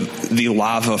experience with the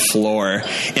lava floor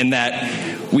in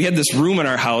that we had this room in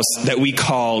our house that we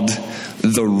called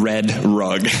the red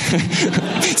rug.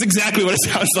 It's exactly what it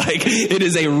sounds like. It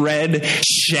is a red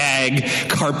shag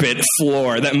carpet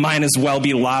floor that might as well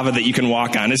be lava that you can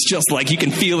walk on. It's just like you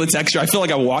can feel the texture. I feel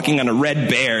like I'm walking on a red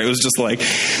bear. It was just like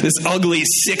this ugly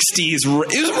 60s.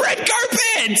 It was red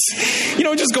carpet.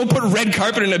 Just go put red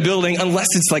carpet in a building unless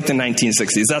it's like the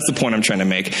 1960s. That's the point I'm trying to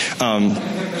make.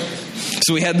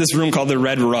 So we had this room called the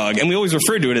Red Rug, and we always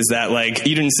referred to it as that. Like,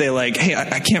 you didn't say like, hey,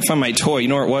 I can't find my toy. You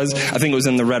know where it was? I think it was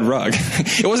in the Red Rug.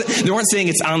 It wasn't. They weren't saying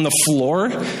it's on the floor.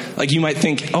 Like, you might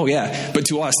think, oh yeah, but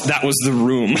to us, that was the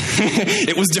room.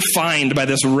 It was defined by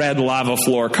this red lava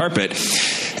floor carpet.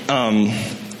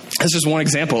 That's just one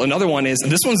example. Another one is,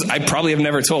 this one's I probably have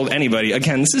never told anybody.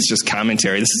 Again, this is just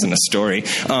commentary. This isn't a story.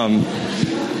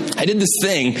 I did this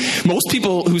thing. Most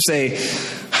people who say,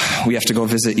 we have to go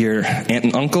visit your aunt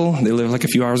and uncle, they live like a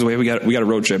few hours away, we got a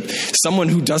road trip. Someone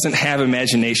who doesn't have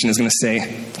imagination is going to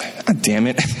say, oh, damn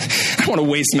it, I don't want to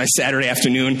waste my Saturday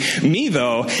afternoon. Me,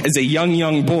 though, as a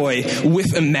young boy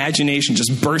with imagination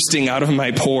just bursting out of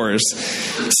my pores,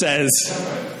 says,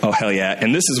 oh, hell yeah.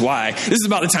 And this is why. This is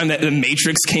about the time that The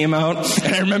Matrix came out.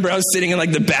 And I remember I was sitting in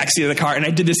like the backseat of the car, and I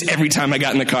did this every time I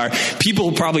got in the car.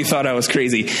 People probably thought I was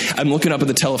crazy. I'm looking up at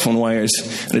the telephone wires,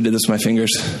 and I did this with my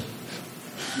fingers.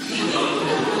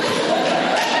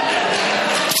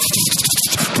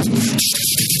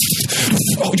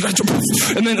 Oh, you gotta jump.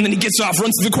 And then he gets off,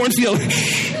 runs to the cornfield.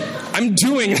 I'm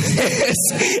doing this.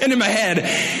 And in my head,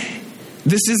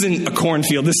 this isn't a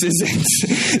cornfield. This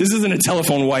isn't a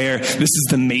telephone wire. This is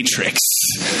the Matrix.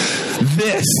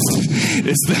 This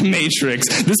is the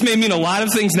Matrix. This may mean a lot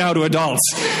of things now to adults,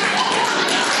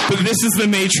 but this is the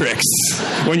Matrix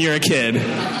when you're a kid.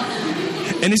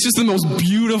 And it's just the most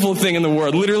beautiful thing in the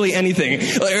world. Literally anything.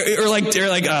 Or like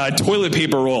toilet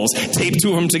paper rolls. Tape two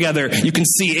of them together. You can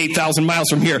see 8,000 miles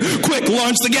from here. Quick,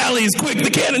 launch the galleys. Quick,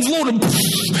 the cannons, load them.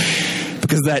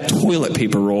 Because that toilet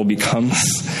paper roll becomes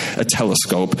a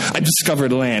telescope. I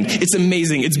discovered land. It's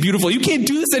amazing. It's beautiful. You can't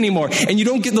do this anymore. And you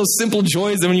don't get those simple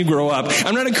joys when you grow up.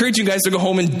 I'm not encouraging you guys to go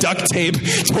home and duct tape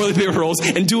toilet paper rolls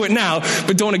and do it now,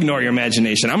 but don't ignore your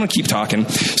imagination. I'm going to keep talking.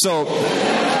 So,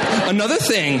 another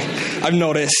thing I've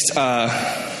noticed,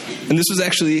 and this was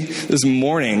actually this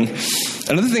morning,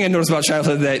 another thing I noticed about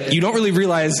childhood that you don't really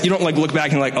realize, you don't like look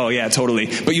back and like, oh yeah, totally.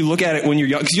 But you look at it when you're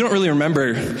young, because you don't really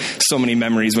remember so many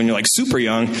memories when you're like super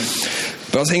young.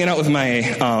 But I was hanging out with my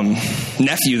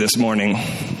nephew this morning.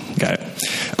 Got it.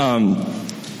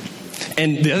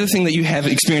 And the other thing that you have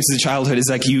experienced as a childhood is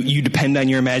like you depend on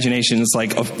your imagination. It's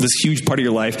like this huge part of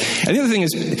your life. And the other thing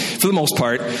is, for the most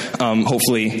part,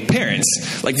 hopefully,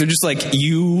 parents. Like, they're just like,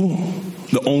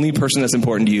 the only person that's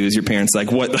important to you is your parents.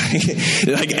 Like, what,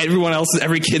 like everyone else,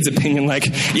 every kid's opinion, like,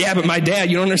 yeah, but my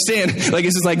dad, you don't understand. Like,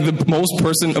 it's just like the most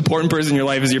important person in your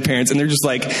life is your parents. And they're just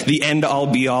like the end all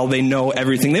be all. They know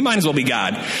everything. They might as well be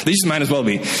God. They just might as well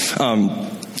be.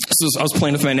 So I was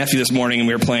playing with my nephew this morning, and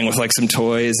we were playing with like some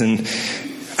toys, and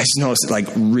I just noticed it like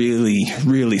really,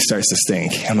 really starts to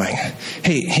stink. I'm like,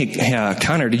 hey,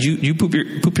 Connor, did you poop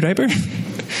your diaper? And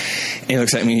he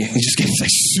looks at me, he just gets like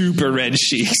super red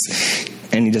cheeks,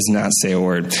 and he does not say a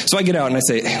word. So I get out and I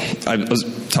say, I was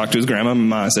talking to his grandma, my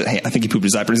mom, I said, hey, I think he pooped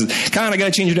his diaper. He says, Connor, I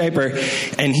gotta change your diaper,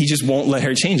 and he just won't let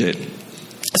her change it.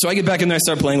 So I get back in there, I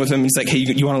start playing with him. He's like, hey,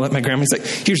 you want to let my grandma? He's like,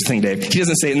 here's the thing, Dave. He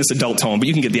doesn't say it in this adult tone, but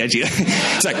you can get the idea.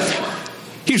 He's like,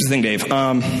 here's the thing, Dave.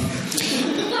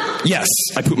 Yes,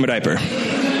 I pooped my diaper.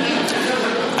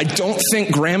 I don't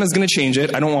think grandma's going to change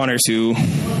it. I don't want her to.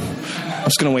 I'm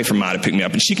just going to wait for Ma to pick me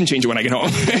up, and she can change it when I get home.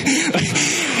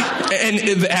 And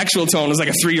the actual tone was like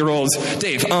a 3-year-old.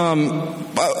 Dave,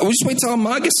 we'll just wait till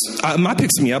Ma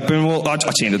picks me up, and I'll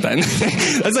change it then.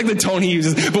 That's like the tone he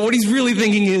uses. But what he's really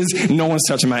thinking is, no one's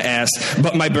touching my ass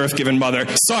but my birth-given mother.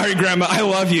 Sorry, Grandma, I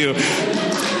love you.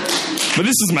 But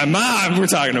this is my mom we're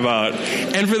talking about.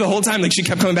 And for the whole time, like, she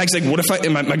kept coming back. She's like, what if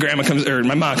my grandma comes, or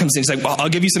my mom comes in. She's like, well, I'll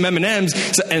give you some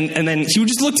M&Ms. So, and then he would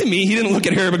just look to me. He didn't look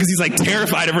at her because he's like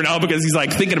terrified of her now, because he's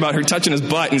like thinking about her touching his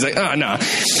butt. And he's like, oh, no. And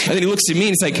then he looks at me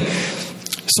and he's like,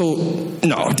 so,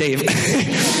 no, Dave,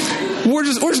 we're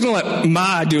just going to let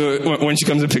Ma do it when she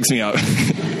comes and picks me up.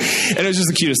 And it was just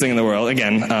the cutest thing in the world.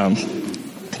 Again,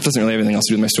 doesn't really have anything else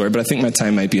to do with my story, but I think my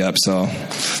time might be up. So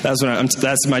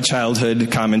that's my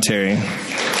childhood commentary.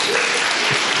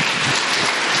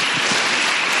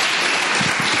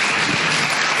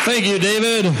 Thank you,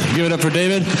 David. Give it up for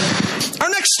David. Our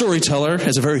next storyteller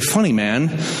is a very funny man.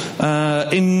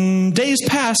 In days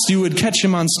past, you would catch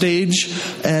him on stage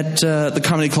at the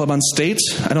Comedy Club on State.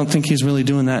 I don't think he's really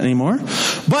doing that anymore.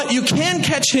 But you can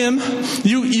catch him.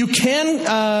 You can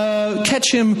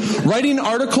catch him writing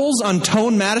articles on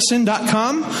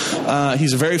ToneMadison.com.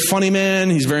 He's a very funny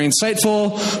man. He's very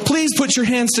insightful. Please put your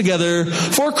hands together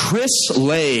for Chris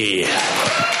Lay.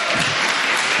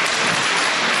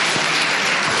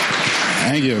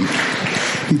 Thank you.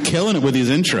 I'm killing it with these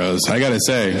intros, I gotta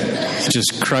say.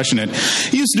 Just crushing it.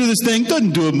 Used to do this thing, doesn't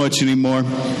do it much anymore. All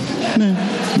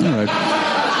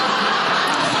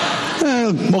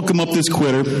right. Welcome up this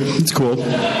quitter. It's cool.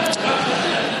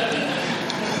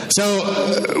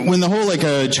 So when the whole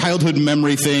childhood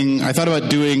memory thing, I thought about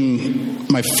doing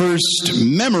my first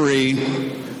memory,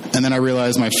 and then I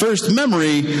realized my first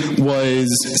memory was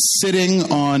sitting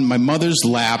on my mother's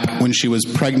lap when she was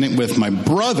pregnant with my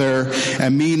brother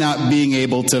and me not being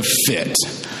able to fit,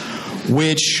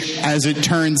 which, as it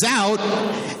turns out,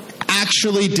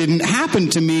 actually didn't happen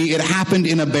to me. It happened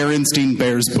in a Berenstein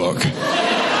Bears book.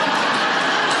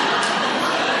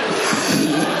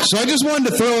 So I just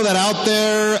wanted to throw that out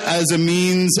there as a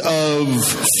means of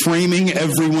framing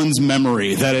everyone's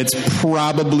memory that it's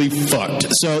probably fucked.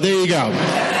 So there you go.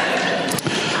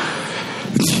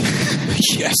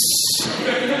 Yes.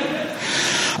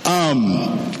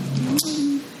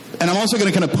 And I'm also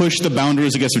going to kind of push the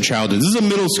boundaries, I guess, of childhood. This is a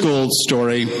middle school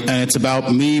story, and it's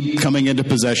about me coming into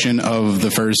possession of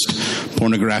the first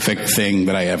pornographic thing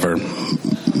that I ever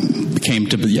came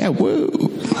to be. Yeah, woo.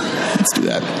 Let's do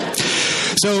that.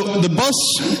 So the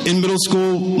bus in middle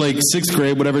school, like 6th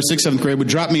grade, whatever, 6th, 7th grade, would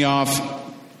drop me off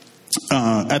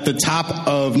at the top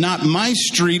of not my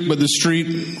street, but the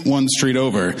street one street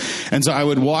over. And so I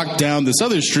would walk down this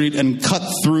other street and cut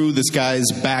through this guy's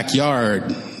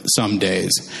backyard some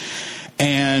days.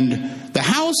 And the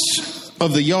house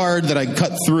of the yard that I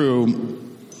cut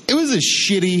through, it was a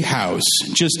shitty house,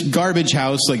 just garbage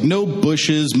house, like no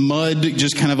bushes, mud,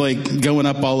 just kind of like going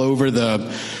up all over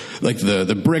the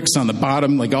bricks on the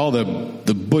bottom, like all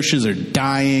the bushes are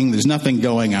dying. There's nothing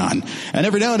going on. And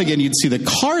every now and again, you'd see the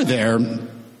car there,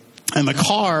 and the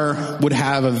car would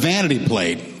have a vanity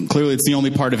plate. Clearly, it's the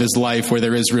only part of his life where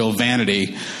there is real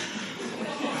vanity.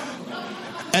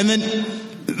 And then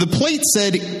the plate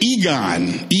said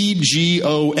Egon,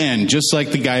 E-G-O-N, just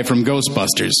like the guy from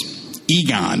Ghostbusters,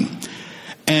 Egon.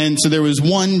 And so there was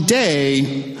one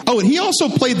day. Oh, and he also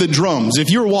played the drums.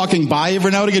 If you were walking by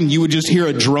every now and again, you would just hear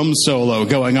a drum solo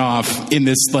going off in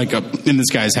this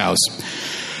guy's house.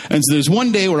 And so there's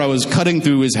one day where I was cutting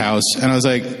through his house, and I was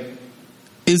like,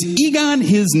 "Is Egon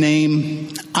his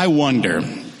name? I wonder."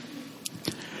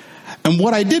 And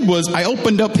what I did was I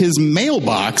opened up his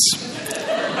mailbox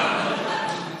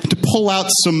to pull out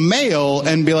some mail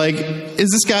and be like, "Is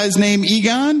this guy's name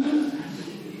Egon?"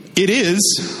 It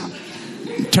is.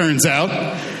 Turns out.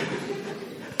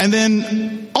 And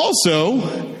then also,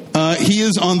 he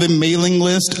is on the mailing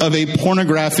list of a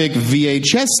pornographic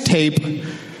VHS tape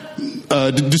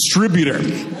distributor.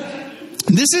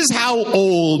 This is how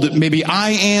old maybe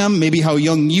I am, maybe how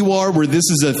young you are, where this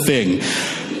is a thing.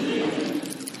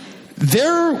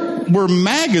 There were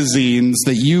magazines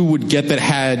that you would get that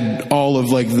had all of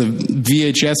like the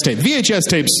VHS tape. VHS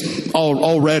tapes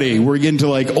already were into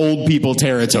like old people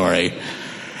territory.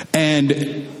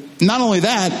 And not only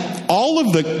that, all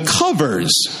of the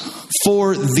covers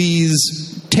for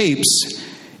these tapes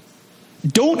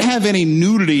don't have any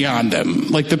nudity on them.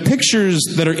 Like the pictures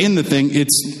that are in the thing,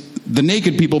 it's the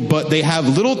naked people, but they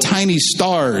have little tiny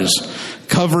stars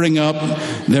covering up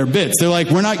their bits. They're like,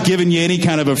 we're not giving you any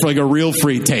kind of a real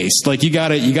free taste. Like you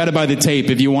gotta buy the tape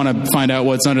if you want to find out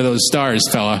what's under those stars,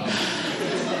 fella.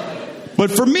 But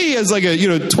for me, as like a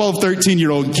 12,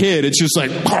 13-year-old kid, it's just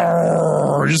like,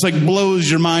 just like blows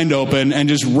your mind open, and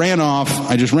just ran off.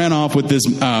 I just ran off with this,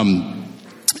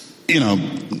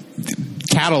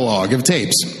 catalog of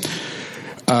tapes.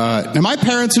 Now my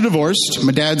parents are divorced.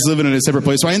 My dad's living in a separate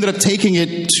place, so I ended up taking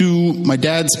it to my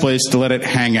dad's place to let it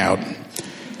hang out,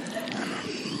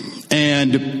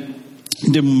 and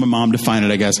didn't want my mom to find it,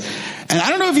 I guess. And I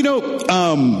don't know if you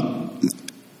know.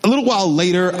 A little while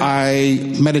later,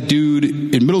 I met a dude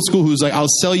in middle school who was like, "I'll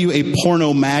sell you a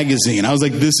porno magazine." I was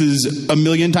like, "This is a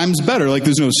million times better. Like,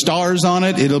 there's no stars on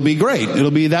it. It'll be great. It'll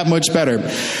be that much better."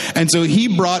 And so he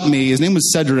brought me, his name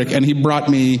was Cedric, and he brought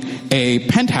me a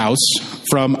Penthouse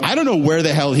from, I don't know where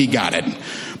the hell he got it.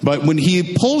 But when he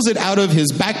pulls it out of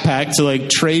his backpack to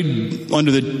like trade under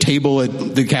the table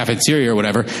at the cafeteria or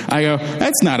whatever, I go,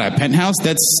 "That's not a Penthouse.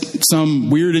 That's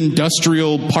some weird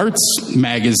industrial parts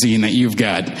magazine that you've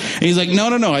got." And he's like,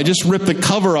 No. I just ripped the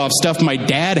cover off stuff my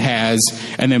dad has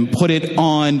and then put it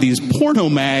on these porno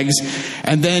mags,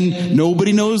 and then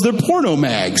nobody knows they're porno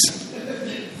mags.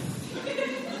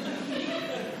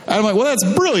 And I'm like, well, that's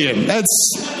brilliant.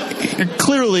 You're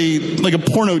clearly like a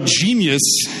porno genius.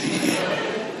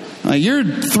 You're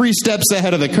 3 steps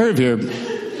ahead of the curve here.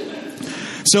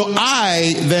 So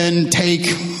I then take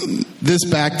this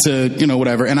back to,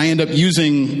 whatever, and I end up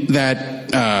using that,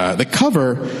 the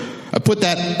cover. I put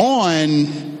that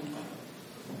on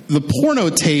the porno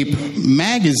tape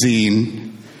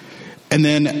magazine, and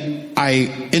then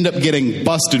I end up getting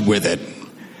busted with it.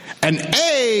 And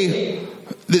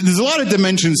there's a lot of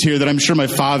dimensions here that I'm sure my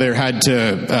father had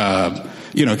to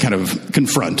kind of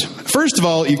confront. First of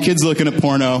all, your kid's looking at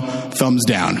porno, thumbs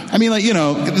down. I mean,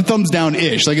 thumbs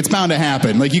down-ish. Like, it's bound to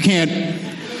happen. Like,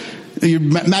 you're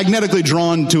magnetically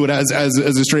drawn to it as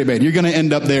a straight man. You're going to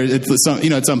end up there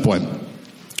at some point.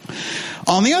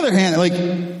 On the other hand, like,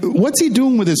 what's he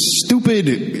doing with his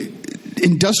stupid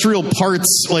industrial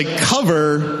parts,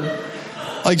 cover?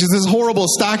 Like, just this horrible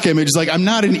stock image. Like, I'm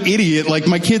not an idiot. Like,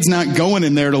 my kid's not going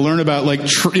in there to learn about,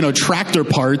 tractor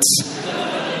parts.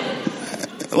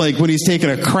 Like, when he's taking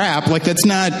a crap. Like, and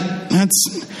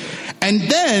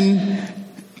then,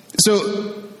 so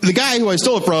the guy who I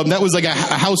stole it from, that was like a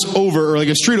house over, or like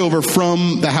a street over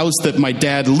from the house that my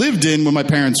dad lived in when my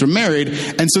parents were married.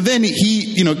 And so then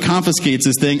he, confiscates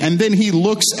this thing, and then he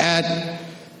looks at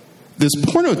this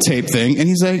porno tape thing, and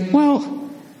he's like, well,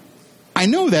 I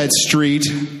know that street.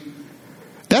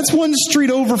 That's one street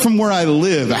over from where I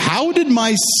live. How did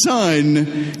my son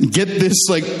get this,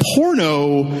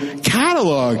 porno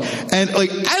catalog? And,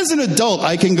 as an adult,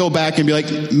 I can go back and be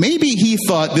like, maybe he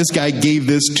thought this guy gave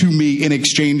this to me in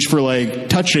exchange for,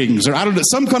 touchings, or I don't know,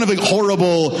 some kind of,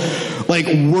 horrible,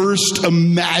 worst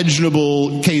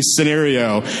imaginable case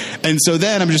scenario. And so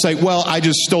then I'm just like, well, I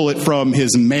just stole it from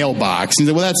his mailbox. And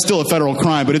he's like, well, that's still a federal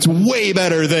crime, but it's way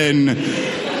better than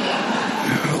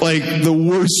the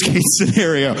worst case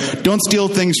scenario. Don't steal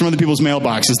things from other people's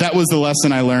mailboxes. That was the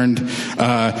lesson I learned.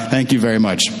 Thank you very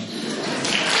much.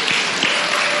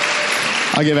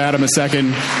 I'll give Adam a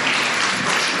second.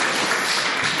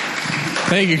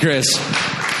 Thank you, Chris.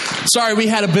 Sorry, we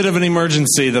had a bit of an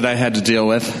emergency that I had to deal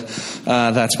with.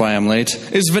 That's why I'm late.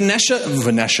 Is Vanessa? I'm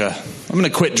going to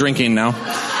quit drinking now.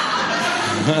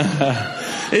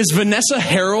 Is Vanessa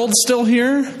Harold still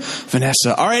here?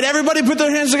 Vanessa. All right, everybody put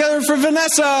their hands together for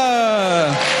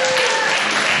Vanessa.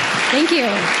 Thank you.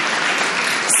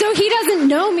 So he doesn't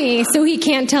know me, so he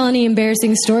can't tell any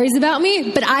embarrassing stories about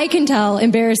me, but I can tell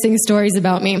embarrassing stories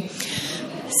about me.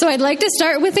 So I'd like to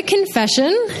start with a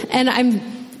confession, and I'm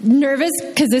nervous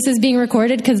because this is being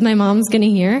recorded because my mom's going to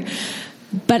hear.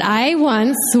 But I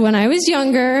once, when I was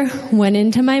younger, went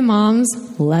into my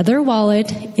mom's leather wallet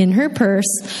in her purse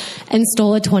and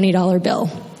stole a $20 bill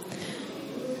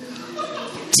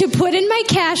to put in my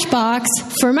cash box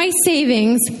for my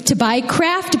savings to buy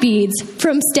craft beads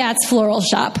from Stats Floral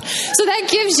Shop. So that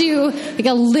gives you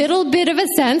a little bit of a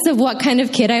sense of what kind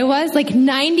of kid I was.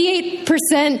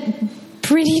 98%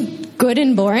 pretty good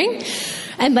and boring,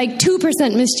 and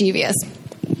 2% mischievous.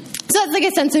 So that's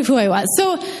a sense of who I was.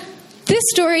 So this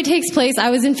story takes place, I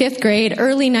was in 5th grade,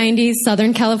 early 90s,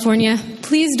 Southern California.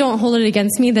 Please don't hold it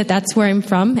against me that that's where I'm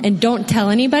from, and don't tell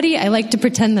anybody. I like to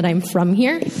pretend that I'm from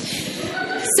here.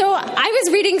 So I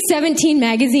was reading 17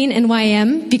 magazine and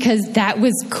YM because that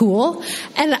was cool.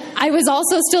 And I was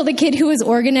also still the kid who was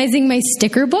organizing my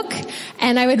sticker book.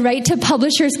 And I would write to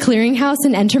Publishers Clearinghouse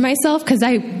and enter myself because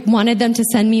I wanted them to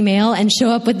send me mail and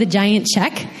show up with the giant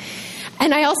check.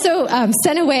 And I also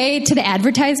sent away to the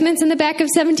advertisements in the back of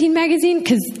 17 magazine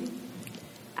because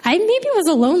I maybe was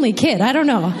a lonely kid. I don't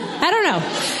know.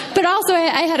 But also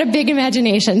I had a big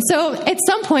imagination. So at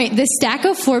some point, this stack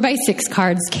of 4x6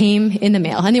 cards came in the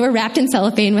mail. And they were wrapped in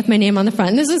cellophane with my name on the front.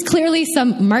 And this was clearly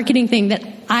some marketing thing that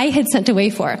I had sent away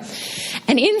for.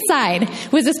 And inside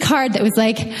was this card that was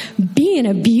be in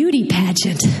a beauty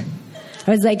pageant.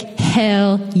 I was like,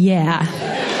 hell yeah.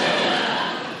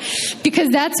 Because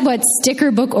that's what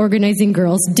sticker book organizing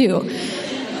girls do.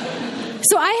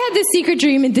 So I had this secret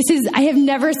dream, and I have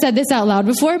never said this out loud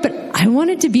before, but I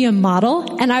wanted to be a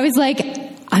model, and I was like,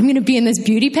 I'm going to be in this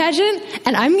beauty pageant,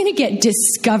 and I'm going to get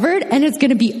discovered, and it's going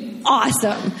to be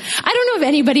awesome. I don't know if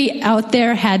anybody out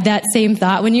there had that same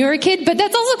thought when you were a kid, but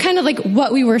that's also kind of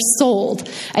what we were sold,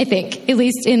 I think, at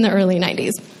least in the early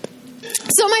 90s.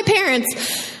 So my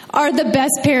parents are the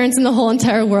best parents in the whole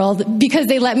entire world because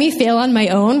they let me fail on my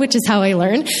own, which is how I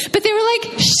learned. But they were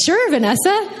like, sure,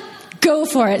 Vanessa, go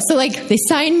for it. So they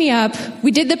signed me up.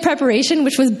 We did the preparation,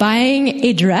 which was buying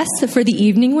a dress for the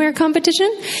evening wear competition.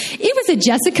 It was a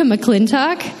Jessica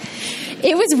McClintock.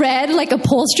 It was red, like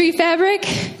upholstery fabric.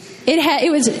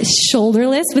 It was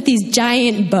shoulderless with these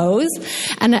giant bows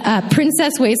and a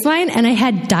princess waistline, and I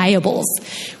had diables,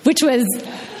 which was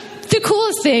the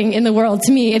coolest thing in the world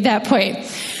to me at that point.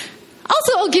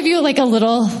 Also, I'll give you a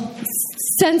little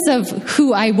sense of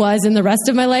who I was in the rest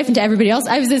of my life and to everybody else.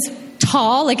 I was this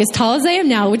tall, as tall as I am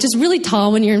now, which is really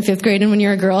tall when you're in 5th grade and when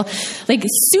you're a girl.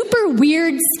 Super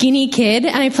weird, skinny kid,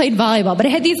 and I played volleyball. But I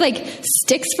had these,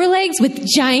 sticks for legs with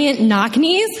giant knock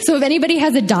knees. So if anybody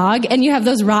has a dog and you have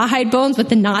those rawhide bones with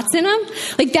the knots in them,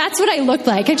 that's what I looked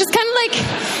like. I just kind of,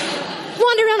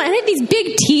 wandered around. I had these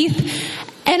big teeth,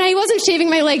 and I wasn't shaving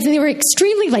my legs, and they were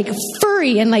extremely,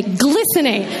 furry and,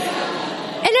 glistening.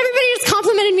 everybody just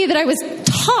complimented me that I was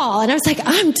tall. And I was like,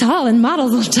 I'm tall and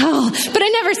models are tall. But I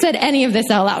never said any of this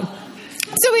out loud.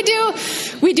 So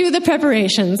we do the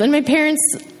preparations. And my parents,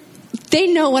 they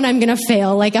know when I'm going to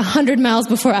fail like 100 miles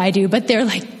before I do. But they're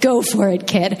like, go for it,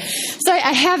 kid. So I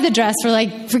have the dress.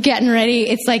 We're getting ready.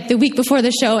 It's like the week before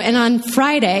the show. And on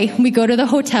Friday, we go to the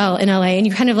hotel in LA. And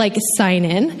you kind of like sign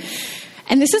in.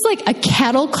 And this is like a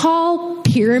cattle call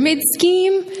pyramid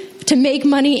scheme to make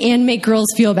money and make girls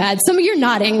feel bad. Some of you are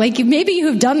nodding, like maybe you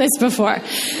have done this before.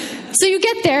 So you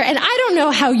get there, and I don't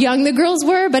know how young the girls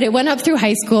were, but it went up through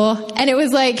high school, and it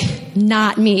was like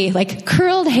not me. Like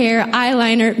curled hair,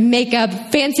 eyeliner,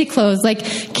 makeup, fancy clothes, like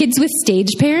kids with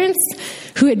stage parents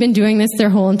who had been doing this their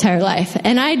whole entire life.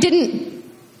 And I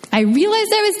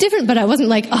realized I was different, but I wasn't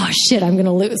like, oh shit, I'm going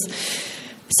to lose.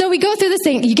 So we go through this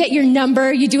thing. You get your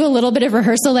number. You do a little bit of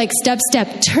rehearsal, like step,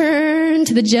 turn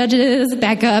to the judges,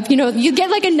 back up. You get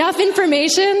like enough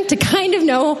information to kind of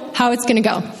know how it's going to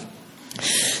go.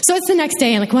 So it's the next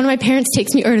day, and like one of my parents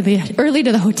takes me early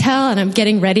to the hotel, and I'm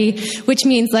getting ready, which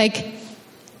means like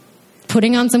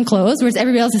putting on some clothes, whereas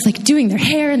everybody else is like doing their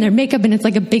hair and their makeup, and it's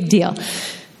like a big deal.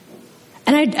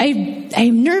 And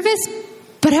I'm nervous,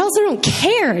 but I also don't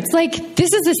care. It's like,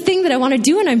 this is this thing that I want to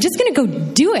do, and I'm just going to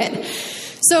go do it.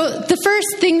 So the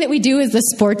first thing that we do is the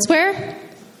sportswear.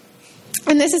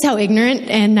 And this is how ignorant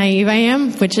and naive I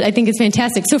am, which I think is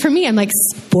fantastic. So for me, I'm like,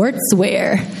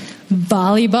 sportswear,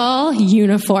 volleyball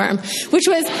uniform, which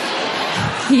was,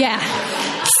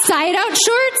 side-out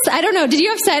shorts. I don't know. Did you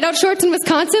have side-out shorts in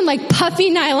Wisconsin? Like puffy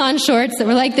nylon shorts that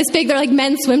were like this big. They're like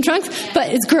men's swim trunks. But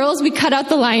as girls, we cut out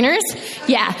the liners.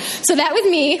 Yeah. So that was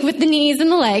me with the knees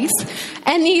and the legs.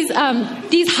 And these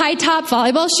high-top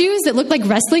volleyball shoes that looked like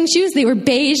wrestling shoes. They were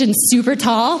beige and super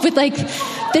tall with like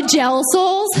the gel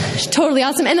soles. Totally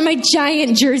awesome. And then my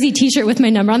giant jersey T-shirt with my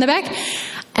number on the back.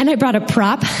 And I brought a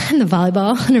prop and the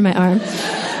volleyball under my arm.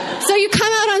 So you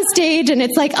come out on stage, and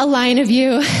it's like a line of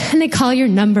you, and they call your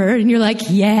number, and you're like,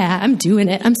 yeah, I'm doing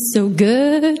it. I'm so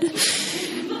good.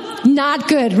 Not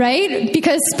good, right?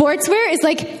 Because sportswear is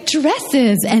like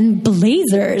dresses and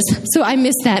blazers. So I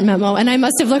missed that memo, and I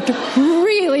must have looked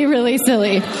really, really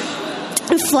silly.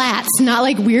 Flats, not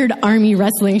like weird army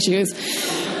wrestling shoes.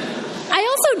 I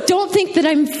also don't think that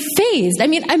I'm fazed. I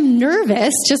mean, I'm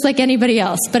nervous, just like anybody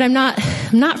else, but I'm not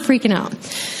freaking out.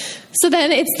 So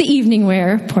then it's the evening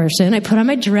wear portion. I put on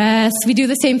my dress. We do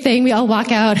the same thing. We all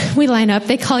walk out. We line up.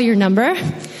 They call your number.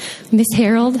 Miss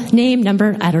Harold, name,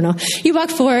 number, I don't know. You walk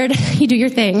forward. You do your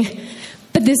thing.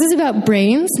 But this is about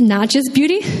brains, not just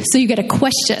beauty. So you get a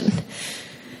question.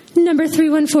 Number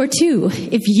 3142.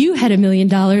 If you had $1 million,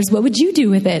 what would you do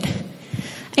with it?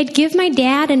 I'd give my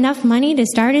dad enough money to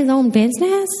start his own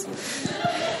business.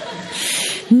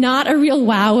 Not a real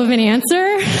wow of an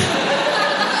answer.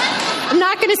 I'm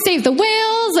not going to save the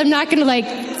whales. I'm not going to like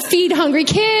feed hungry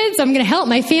kids. I'm going to help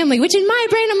my family, which in my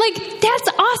brain, I'm like, that's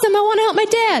awesome. I want to help my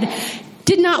dad.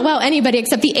 Did not wow anybody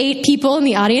except the 8 people in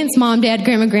the audience, mom, dad,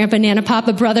 grandma, grandpa, nana,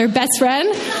 papa, brother, best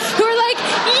friend, who are like,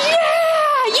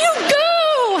 yeah, you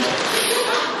go.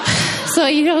 So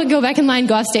you don't go back in line,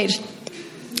 go off stage.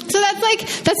 So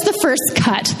that's the first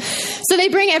cut. So they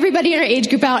bring everybody in our age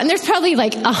group out, and there's probably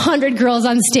like 100 girls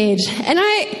on stage. And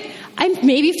I'm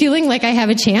maybe feeling like I have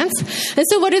a chance. And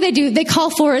so what do? They call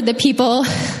forward the people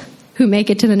who make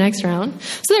it to the next round.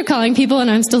 So they're calling people, and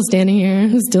I'm still standing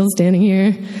here, still standing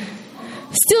here,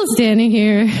 still standing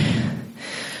here.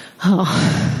 Oh.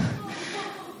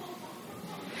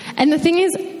 And the thing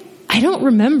is, I don't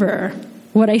remember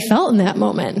what I felt in that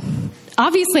moment.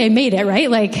 Obviously, I made it, right?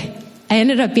 Like, I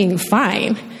ended up being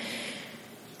fine.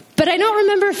 But I don't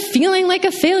remember feeling like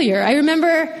a failure. I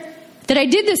remember that I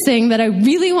did this thing that I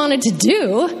really wanted to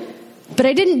do, but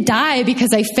I didn't die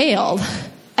because I failed.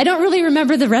 I don't really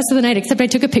remember the rest of the night, except I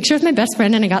took a picture with my best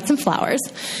friend and I got some flowers.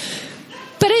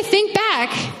 But I think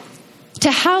back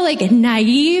to how like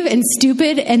naive and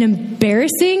stupid and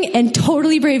embarrassing and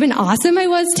totally brave and awesome I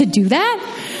was to do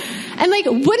that. And like,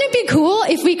 wouldn't it be cool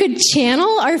if we could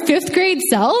channel our 5th grade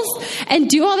selves and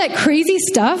do all that crazy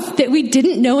stuff that we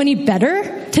didn't know any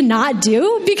better to not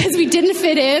do because we didn't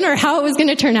fit in or how it was going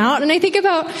to turn out? And I think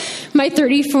about my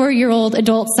 34-year-old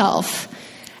adult self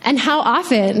and how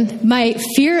often my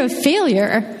fear of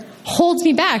failure holds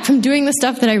me back from doing the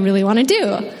stuff that I really want to do.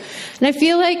 And I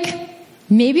feel like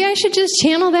maybe I should just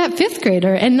channel that 5th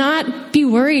grader and not be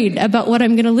worried about what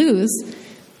I'm going to lose,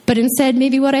 but instead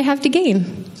maybe what I have to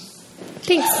gain.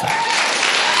 Thanks.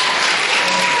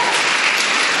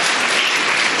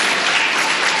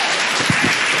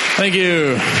 Thank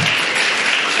you.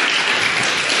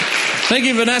 Thank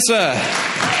you, Vanessa.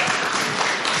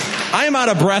 I am out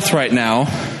of breath right now,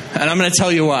 and I'm going to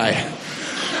tell you why.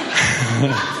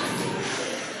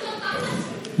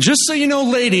 Just so you know,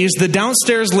 ladies, the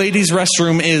downstairs ladies'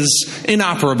 restroom is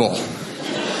inoperable.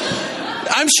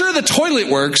 I'm sure the toilet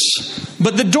works,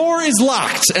 but the door is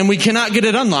locked and we cannot get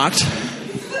it unlocked.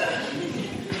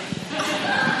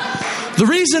 The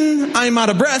reason I'm out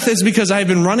of breath is because I've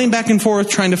been running back and forth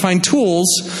trying to find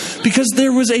tools because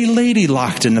there was a lady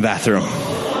locked in the bathroom.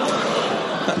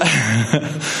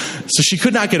 So she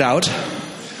could not get out.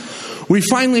 We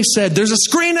finally said, there's a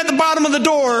screen at the bottom of the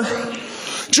door.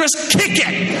 Just kick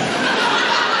it.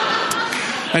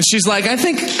 And she's like, I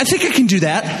think I can do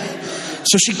that.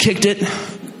 So she kicked it,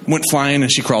 went flying,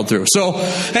 and she crawled through. So,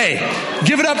 hey,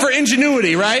 give it up for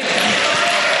ingenuity, right?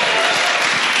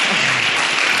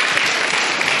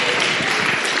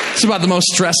 It's about the most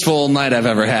stressful night I've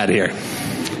ever had here.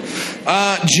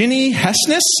 Ginny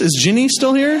Hessness? Is Ginny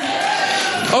still here?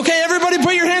 Okay, everybody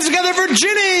put your hands together for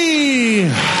Ginny!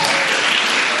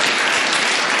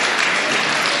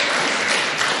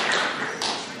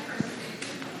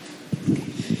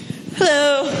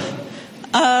 Hello.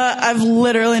 I've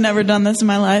literally never done this in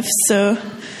my life, so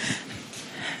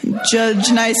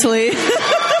judge nicely.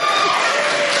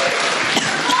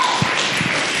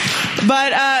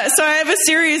 But so I have a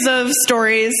series of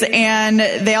stories, and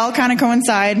they all kind of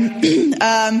coincide.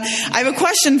 I have a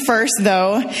question first,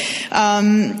 though.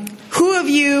 Who of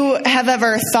you have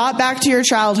ever thought back to your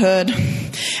childhood,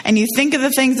 and you think of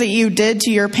the things that you did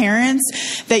to your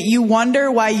parents that you wonder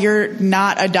why you're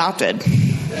not adopted?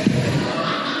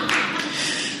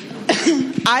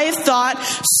 I've thought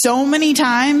so many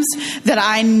times that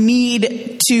I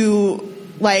need to,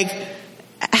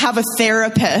 have a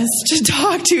therapist to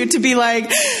talk to be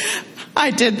like,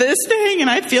 I did this thing and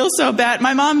I feel so bad.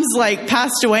 My mom's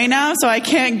passed away now, so I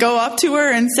can't go up to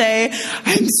her and say,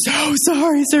 I'm so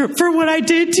sorry, sir, for what I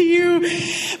did to you.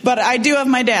 But I do have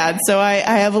my dad, so I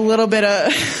have a little bit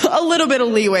of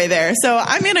leeway there. So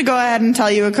I'm going to go ahead and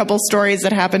tell you a couple stories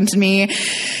that happened to me,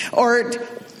 or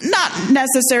not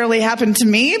necessarily happened to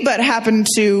me, but happened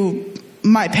to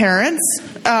my parents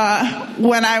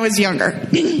when I was younger.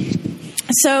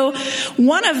 So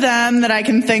one of them that I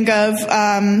can think of,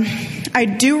 I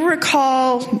do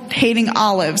recall hating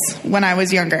olives when I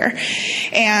was younger.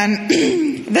 And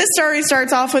this story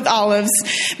starts off with olives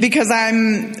because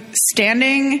I'm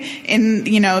standing in,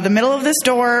 the middle of this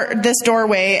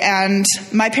doorway, and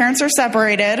my parents are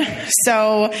separated.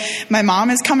 So my mom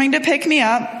is coming to pick me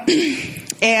up,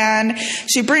 and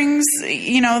she brings,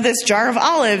 this jar of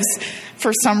olives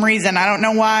for some reason. I don't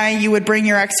know why you would bring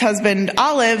your ex-husband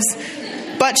olives,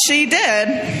 but she did,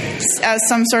 as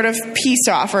some sort of peace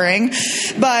offering.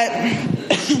 But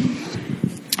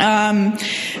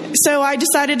so I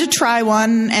decided to try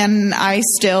one, and I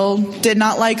still did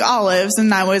not like olives.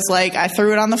 And I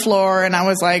threw it on the floor, and I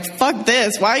was like, fuck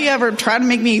this. Why you ever try to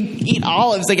make me eat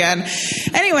olives again?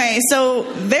 Anyway,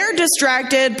 so they're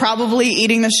distracted, probably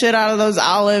eating the shit out of those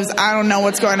olives. I don't know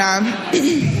what's going on.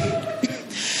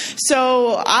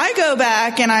 So I go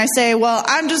back and I say, well,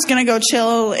 I'm just going to go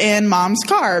chill in Mom's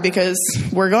car because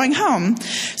we're going home.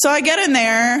 So I get in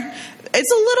there.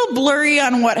 It's a little blurry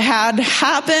on what had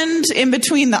happened in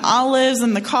between the olives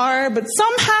and the car, but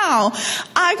somehow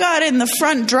I got in the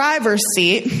front driver's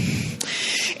seat,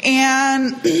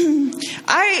 and the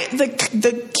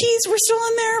keys were still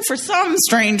in there for some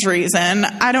strange reason.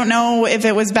 I don't know if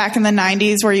it was back in the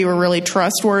 90s where you were really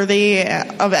trustworthy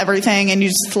of everything and you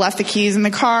just left the keys in the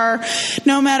car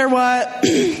no matter what.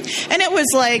 And it was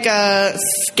like a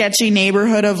sketchy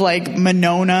neighborhood of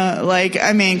Monona.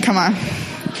 Come on.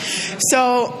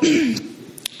 So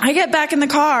I get back in the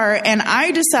car and I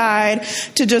decide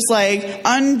to just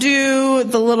undo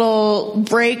the little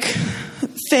brake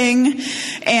thing,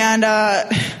 and I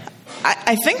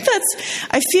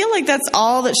feel like that's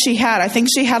all that she had. I think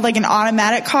she had an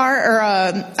automatic car or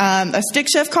a stick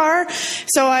shift car.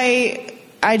 So I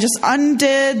just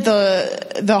undid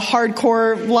the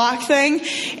hardcore lock thing,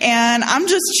 and I'm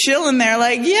just chilling there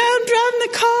yeah, I'm driving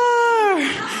the car.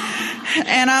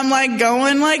 And I'm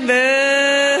going like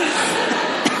this.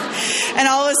 And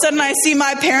all of a sudden I see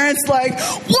my parents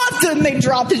what? And they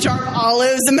drop the jar of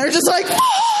olives, and they're just oh!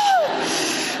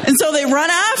 And so they run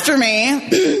after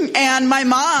me, and my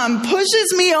mom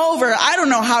pushes me over. I don't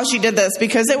know how she did this,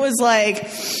 because it was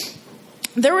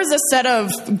there was a set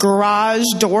of garage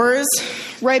doors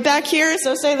right back here.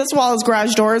 So say this wall is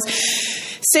garage doors.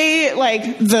 Say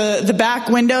the back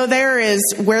window there is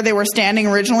where they were standing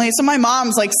originally. So my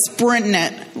mom's sprinting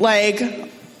it.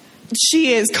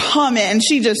 She is coming, and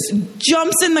she just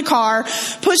jumps in the car,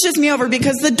 pushes me over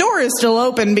because the door is still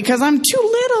open because I'm too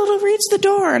little to reach the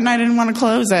door and I didn't want to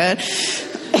close it.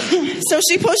 So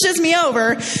she pushes me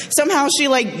over. Somehow she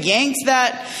like yanks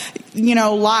that,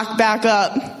 lock back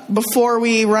up before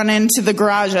we run into the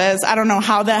garages. I don't know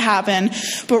how that happened.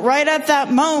 But right at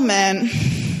that moment,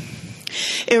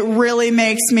 it really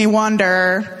makes me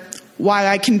wonder why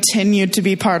I continued to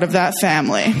be part of that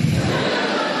family.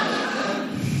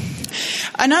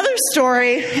 Another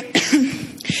story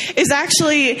is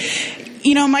actually,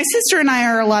 my sister and I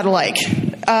are a lot alike.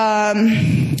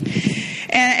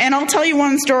 And I'll tell you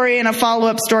one story and a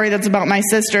follow-up story that's about my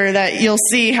sister that you'll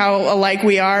see how alike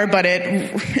we are, but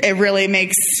it really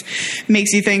makes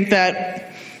you think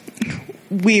that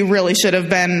we really should have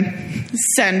been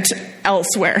sent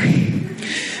elsewhere.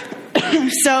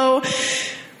 So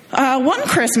one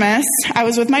Christmas, I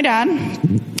was with my dad,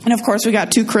 and of course we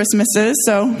got 2 Christmases,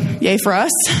 so yay for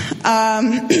us.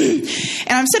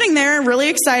 And I'm sitting there really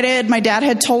excited. My dad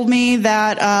had told me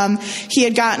that he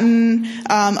had gotten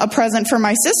a present for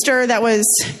my sister that was,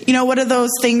 what are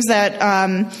those things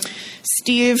that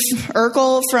Steve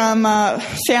Urkel from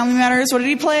Family Matters, what did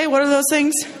he play? What are those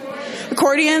things?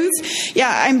 Accordions?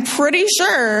 Yeah, I'm pretty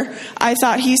sure I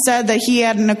thought he said that he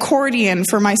had an accordion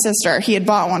for my sister. He had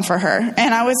bought one for her.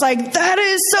 And I was like, that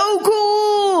is so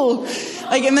cool!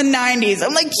 Like in the 90s.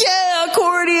 I'm like, yeah,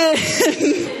 accordion!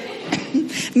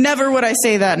 Never would I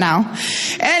say that now.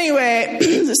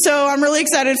 Anyway, so I'm really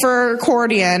excited for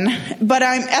accordion. But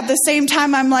at the same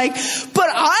time, I'm like, but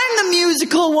I'm the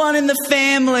musical one in the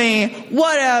family.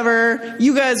 Whatever.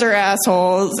 You guys are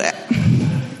assholes.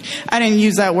 I didn't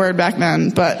use that word back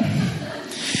then, but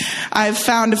I've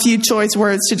found a few choice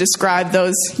words to describe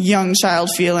those young child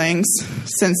feelings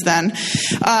since then.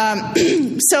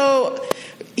 So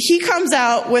he comes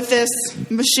out with this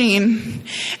machine,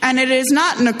 and it is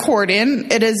not an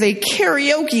accordion, it is a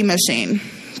karaoke machine.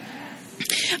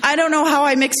 I don't know how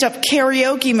I mixed up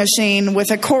karaoke machine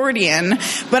with accordion,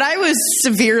 but I was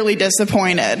severely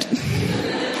disappointed.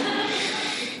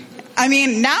 I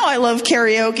mean, now I love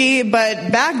karaoke,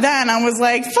 but back then I was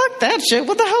like, fuck that shit,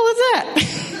 what the hell is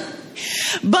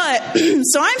that? But,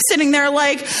 so I'm sitting there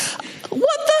like, what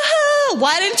the hell?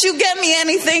 Why didn't you get me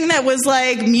anything that was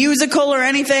like musical or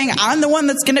anything? I'm the one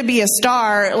that's going to be a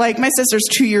star. Like, my sister's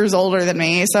 2 years older than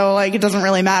me, so like it doesn't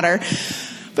really matter.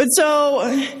 But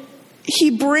so he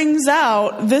brings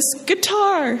out this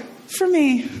guitar for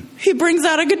me. He brings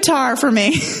out a guitar for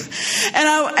me.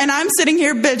 And I'm sitting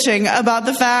here bitching about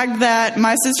the fact that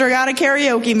my sister got a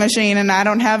karaoke machine and I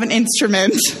don't have an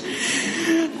instrument.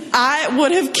 I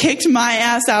would have kicked my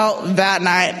ass out that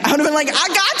night. I would have been like, I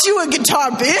got you a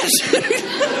guitar, bitch.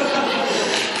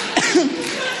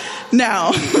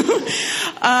 No.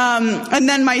 And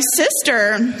then my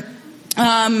sister,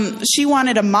 she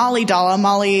wanted a Molly doll,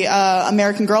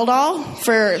 American Girl doll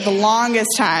for the longest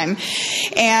time.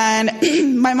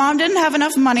 And my mom didn't have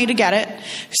enough money to get it.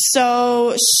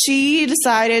 So she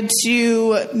decided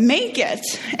to make it.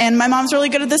 And my mom's really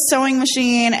good at the sewing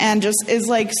machine and just is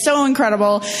like so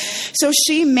incredible. So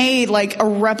she made like a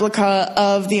replica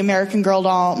of the American Girl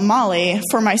doll, Molly,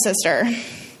 for my sister.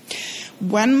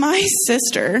 When my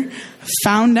sister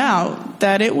found out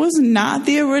that it was not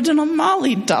the original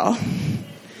Molly doll,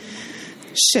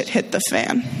 shit hit the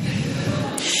fan.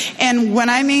 And when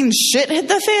I mean shit hit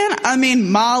the fan, I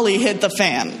mean Molly hit the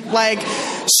fan. Like,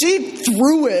 she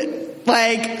threw it.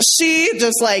 Like, she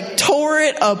just like tore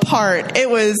it apart. It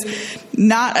was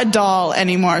not a doll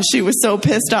anymore. She was so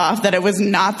pissed off that it was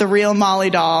not the real Molly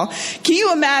doll. Can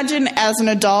you imagine as an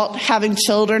adult having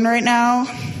children right now?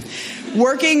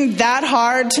 Working that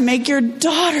hard to make your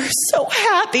daughter so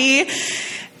happy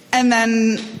and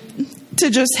then to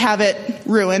just have it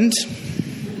ruined.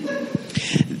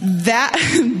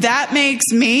 That makes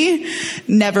me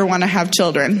never want to have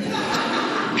children.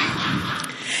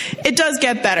 It does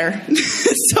get better.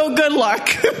 So good luck.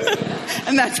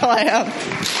 And that's all I have.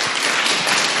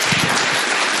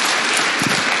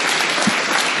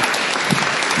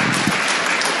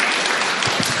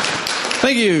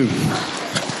 Thank you.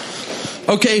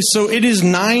 Okay, so it is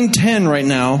 9:10 right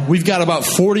now. We've got about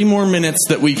 40 more minutes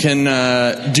that we can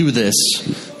do this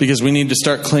because we need to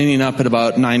start cleaning up at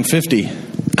about 9:50.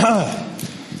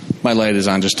 My light is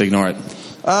on, just ignore it.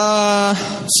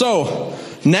 So,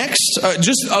 next,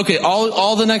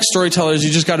 all the next storytellers,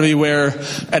 you just got to be aware,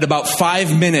 at about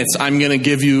 5 minutes, I'm going to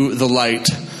give you the light.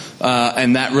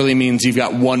 And that really means you've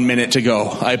got 1 minute to go.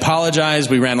 I apologize,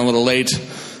 we ran a little late.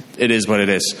 It is what it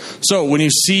is. So when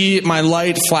you see my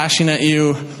light flashing at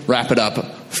you, wrap it up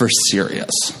for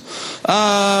serious.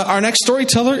 Our next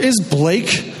storyteller is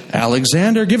Blake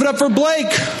Alexander. Give it up for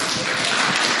Blake.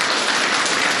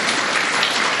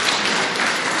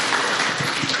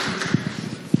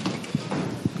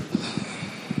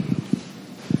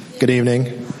 Good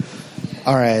evening.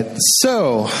 All right.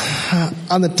 So,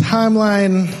 on the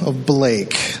timeline of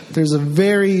Blake, there's a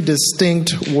very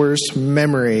distinct worst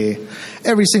memory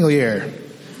every single year.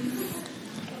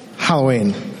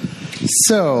 Halloween.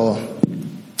 So,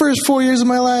 first 4 years of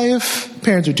my life,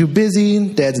 parents were too busy.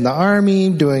 Dad's in the army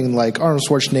doing like Arnold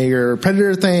Schwarzenegger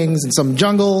Predator things in some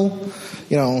jungle,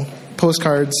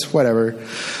 postcards, whatever.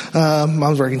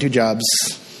 Mom's working 2 jobs.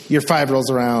 Year 5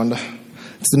 rolls around.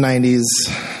 It's the 90s.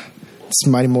 It's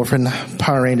Mighty Morphin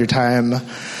Power Ranger time.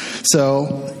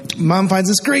 So Mom finds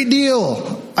this great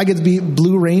deal. I get to be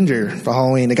Blue Ranger for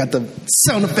Halloween. I got the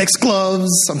sound effects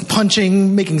gloves. I'm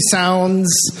punching, making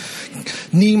sounds,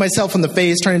 kneeing myself in the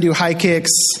face, trying to do high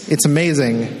kicks. It's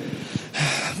amazing.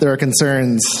 There are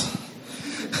concerns.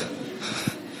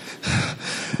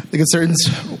 The concerns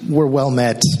were well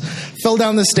met. Fell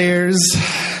down the stairs.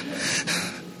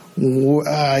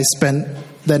 I spent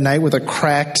that night with a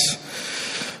cracked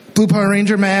Blue Power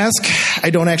Ranger mask. I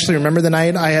don't actually remember the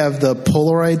night. I have the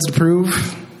Polaroids to prove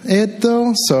it,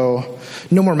 though, so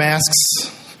no more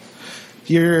masks.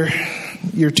 Year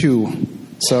 2,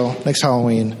 so next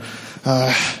Halloween.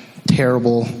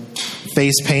 Terrible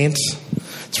face paint.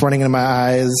 It's running into my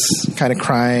eyes, kind of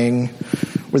crying.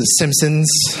 We're the Simpsons.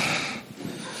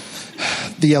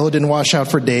 The yellow didn't wash out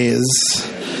for days.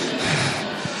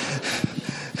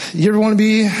 You ever want to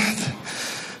be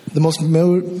the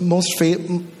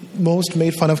most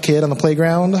made fun of kid on the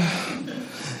playground?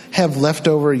 Have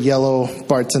leftover yellow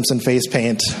Bart Simpson face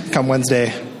paint come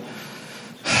Wednesday.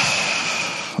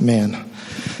 Man,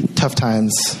 tough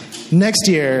times. Next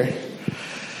year,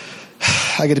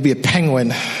 I get to be a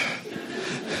penguin.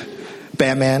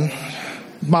 Batman.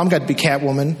 Mom got to be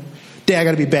Catwoman. Dad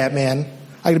got to be Batman.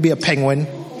 I got to be a penguin.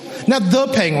 Not the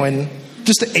penguin,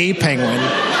 just a penguin.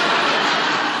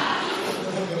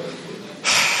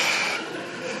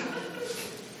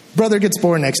 Brother gets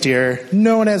born next year.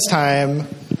 No one has time.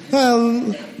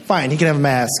 Well, fine, he can have a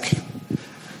mask.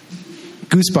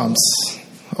 Goosebumps.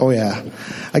 Oh, yeah.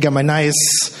 I got my nice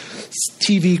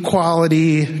TV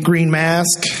quality green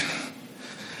mask.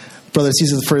 Brother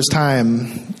sees it the first time,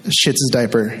 shits his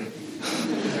diaper.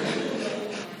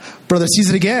 Brother sees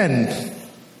it again,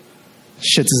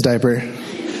 shits his diaper.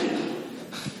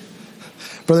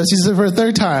 Brother sees it for a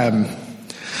 3rd time,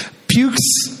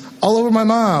 pukes all over my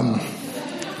mom.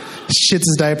 Shits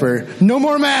his diaper. No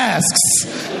more masks.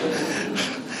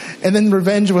 And then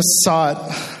revenge was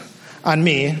sought on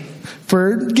me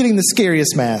for getting the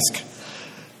scariest mask.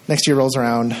 Next year rolls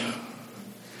around.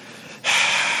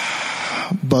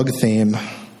 Bug theme.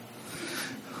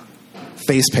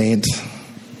 Face paint.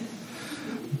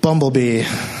 Bumblebee.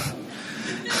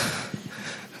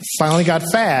 Finally got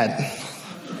fat.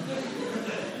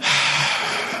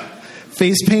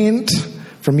 Face paint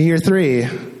from year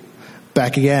 3.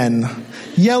 Back again.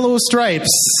 Yellow stripes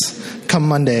come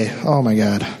Monday. Oh my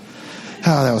God.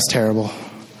 Oh, that was terrible.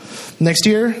 Next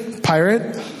year,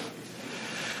 pirate.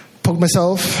 Poked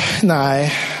myself in the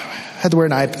eye. Had to wear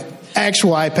an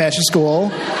actual eye patch to school.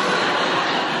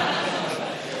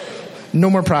 No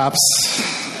more props.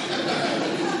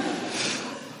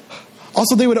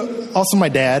 Also my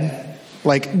dad,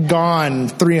 gone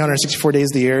 364 days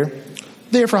of the year.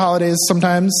 There for holidays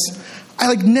sometimes.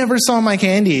 I never saw my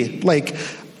candy.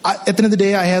 At the end of the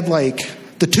day, I had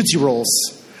the Tootsie Rolls.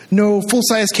 No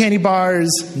full-size candy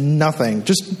bars, nothing.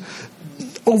 Just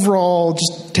overall,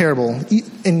 just terrible.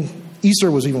 And Easter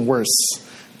was even worse.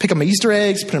 Pick up my Easter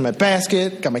eggs, put them in my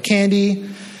basket, got my candy.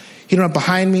 He'd run up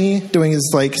behind me doing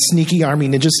his sneaky army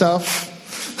ninja stuff.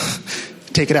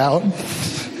 Take it out.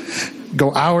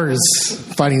 Go hours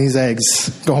finding these eggs.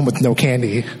 Go home with no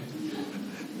candy.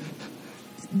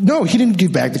 No, he didn't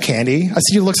give back the candy. I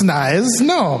see your looks in the eyes.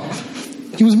 No,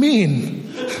 he was mean.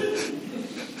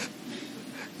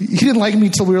 He didn't like me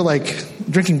till we were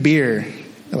drinking beer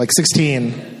at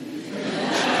 16.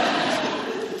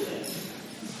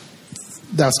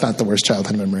 That's not the worst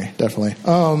childhood memory, definitely.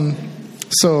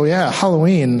 So yeah,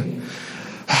 Halloween.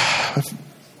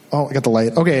 Oh, I got the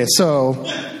light. Okay, so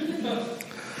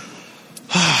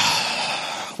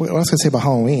what else can I say about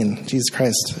Halloween? Jesus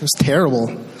Christ, it was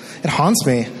terrible. It haunts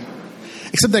me.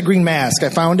 Except that green mask. I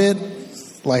found it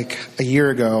a year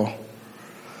ago.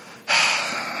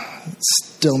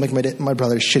 Still make my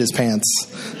brother shit his pants.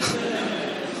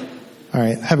 All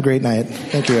right. Have a great night.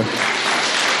 Thank you.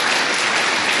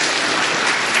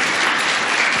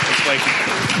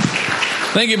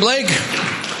 Thank you, Blake.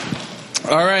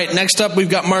 All right. Next up, we've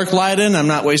got Mark Lydon. I'm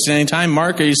not wasting any time.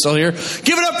 Mark, are you still here?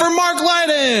 Give it up for Mark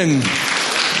Lydon.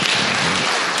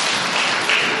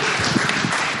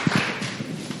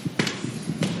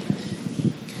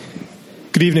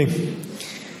 Good evening.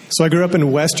 So I grew up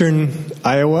in western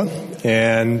Iowa,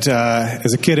 and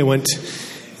as a kid I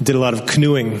did a lot of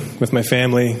canoeing with my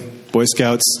family, Boy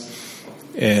Scouts,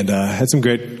 and had some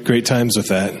great times with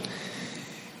that.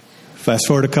 Fast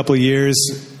forward a couple of years,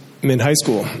 I'm in high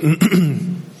school.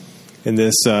 In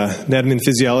this anatomy and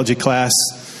physiology class,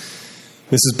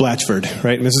 Mrs. Blatchford,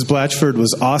 right? Mrs. Blatchford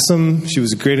was awesome. She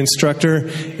was a great instructor,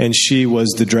 and she was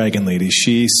the dragon lady.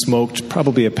 She smoked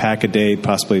probably a pack a day,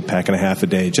 possibly a pack and a half a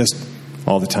day, just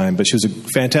all the time. But she was a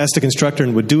fantastic instructor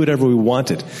and would do whatever we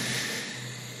wanted.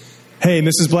 Hey,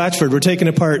 Mrs. Blatchford, we're taking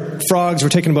apart frogs. We're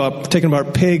taking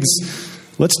apart pigs.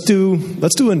 Let's do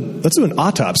an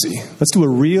autopsy. Let's do a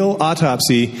real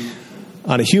autopsy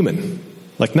on a human.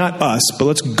 Like, not us, but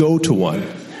let's go to one.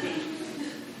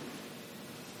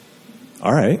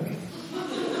 All right.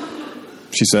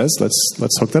 She says,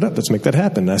 let's hook that up. Let's make that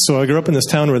happen. So I grew up in this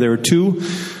town where there were 2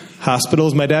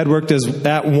 hospitals. My dad worked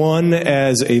at one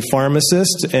as a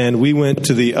pharmacist, and we went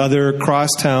to the other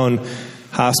crosstown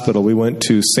hospital. We went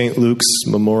to St. Luke's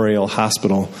Memorial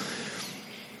Hospital.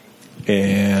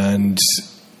 And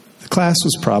the class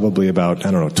was probably about,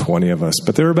 20 of us.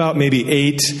 But there were about maybe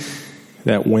 8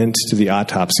 that went to the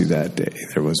autopsy that day.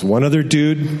 There was one other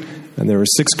dude, and there were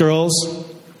 6 girls,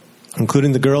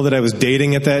 including the girl that I was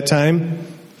dating at that time.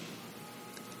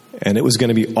 And it was going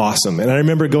to be awesome. And I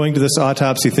remember going to this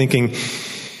autopsy thinking,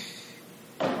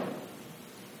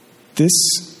 this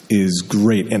is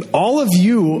great. And all of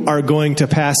you are going to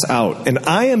pass out. And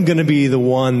I am going to be the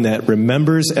one that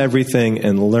remembers everything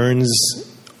and learns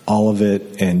all of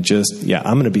it. And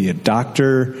I'm going to be a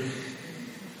doctor.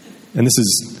 And this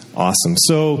is awesome.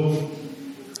 So,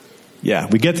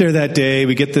 we get there that day.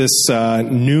 We get this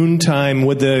noontime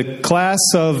with the class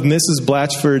of Mrs.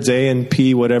 Blatchford's A and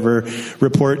P, whatever,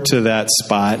 report to that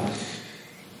spot.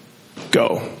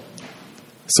 Go.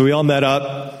 So we all met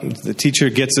up. The teacher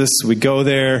gets us. We go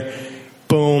there.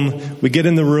 Boom. We get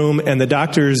in the room, and the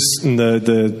doctors and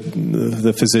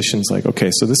the physician's like,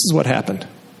 okay, so this is what happened.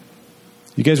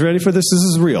 You guys ready for this? This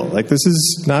is real. Like, this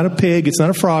is not a pig. It's not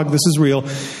a frog. This is real.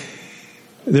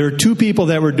 There are 2 people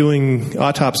that we're doing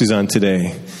autopsies on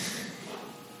today,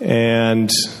 and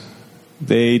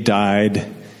they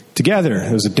died together.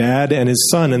 It was a dad and his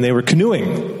son, and they were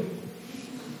canoeing.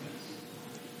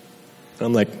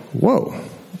 I'm like, whoa,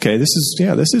 okay, this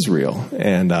is real.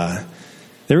 And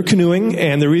they were canoeing,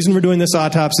 and the reason we're doing this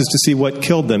autopsy is to see what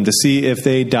killed them, to see if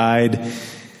they died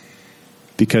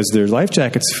because their life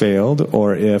jackets failed,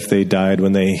 or if they died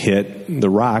when they hit the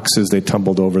rocks as they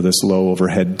tumbled over this low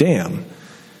overhead dam.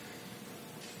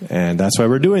 And that's why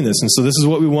we're doing this. And so this is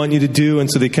what we want you to do.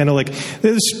 And so they kind of there's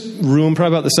this room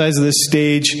probably about the size of this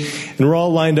stage, and we're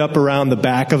all lined up around the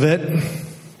back of it.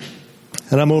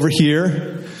 And I'm over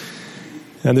here.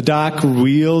 And the doc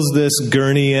wheels this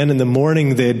gurney in. In the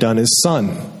morning, they had done his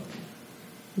son.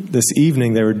 This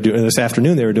afternoon,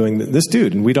 they were doing this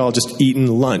dude. And we'd all just eaten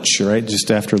lunch, right? Just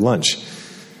after lunch.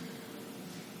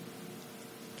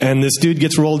 And this dude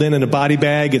gets rolled in a body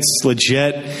bag. It's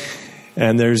legit.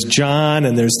 And there's John,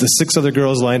 and there's the 6 other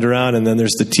girls lined around, and then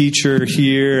there's the teacher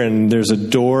here, and there's a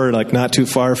door not too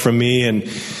far from me, and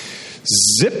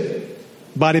zip,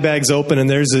 body bag's open, and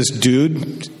there's this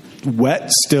dude, wet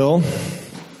still,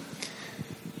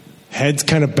 head's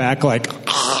kind of back like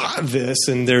this,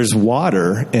 and there's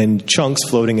water and chunks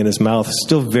floating in his mouth.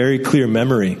 Still very clear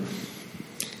memory.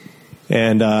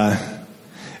 And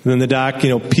then the doc,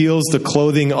 peels the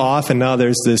clothing off, and now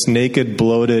there's this naked,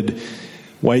 bloated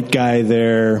white guy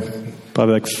there,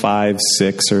 probably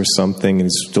 5'6" or something, and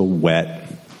he's still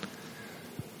wet.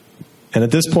 And at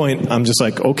this point, I'm just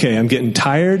like, okay, I'm getting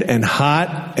tired and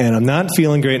hot, and I'm not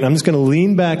feeling great, and I'm just going to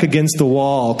lean back against the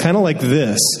wall, kind of like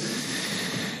this.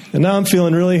 And now I'm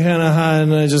feeling really kind of hot,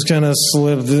 and I just kind of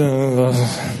slipped. And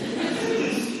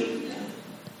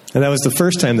that was the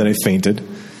first time that I fainted.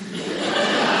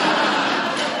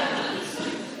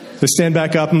 I stand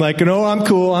back up. I'm like, no, I'm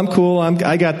cool.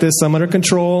 I got this. I'm under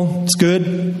control. It's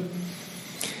good.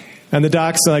 And the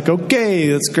doc's like,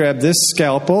 okay, let's grab this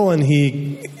scalpel.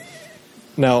 And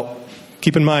now,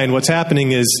 keep in mind, what's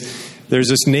happening is there's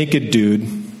this naked dude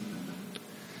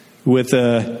with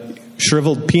a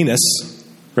shriveled penis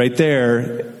right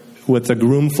there with a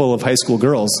room full of high school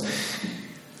girls.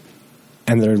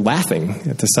 And they're laughing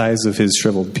at the size of his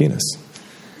shriveled penis.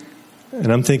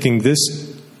 And I'm thinking, this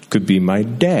could be my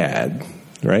dad,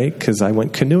 right? Because I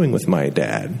went canoeing with my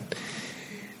dad.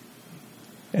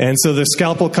 And so the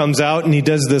scalpel comes out, and he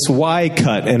does this Y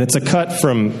cut, and it's a cut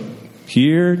from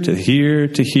here to here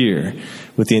to here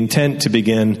with the intent to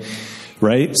begin,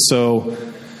 right? So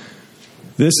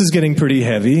this is getting pretty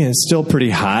heavy, and it's still pretty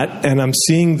hot, and I'm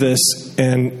seeing this,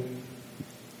 and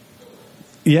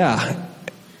yeah.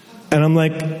 And I'm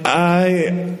like,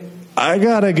 I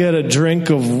gotta get a drink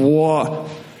of water.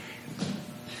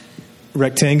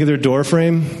 Rectangular door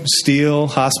frame, steel,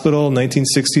 hospital,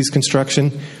 1960s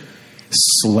construction.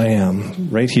 Slam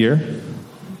right here.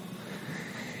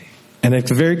 And I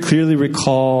can very clearly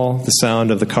recall the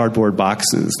sound of the cardboard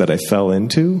boxes that I fell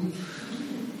into.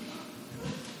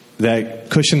 That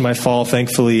cushioned my fall,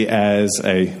 thankfully, as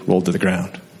I rolled to the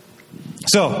ground.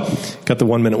 So, got the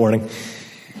 1 minute warning.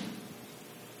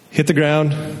 Hit the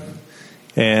ground,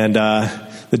 and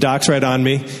the doc's right on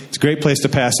me. It's a great place to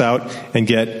pass out and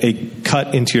get a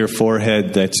cut into your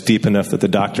forehead that's deep enough that the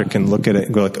doctor can look at it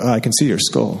and go like, oh, I can see your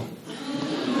skull.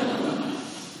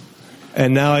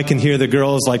 And now I can hear the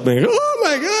girls like, oh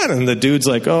my God, and the dude's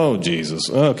like, oh Jesus,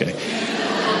 okay.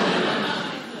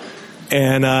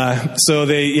 And so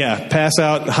they, pass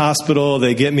out in the hospital.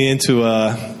 They get me into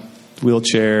a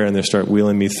wheelchair and they start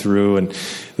wheeling me through. And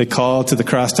they call to the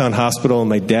crosstown hospital, and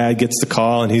my dad gets the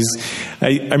call. And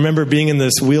I remember being in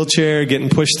this wheelchair, getting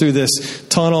pushed through this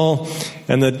tunnel.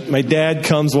 And my dad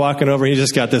comes walking over. And he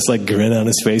just got this like grin on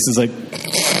his face. It's like,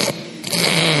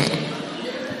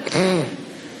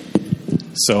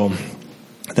 so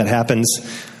that happens.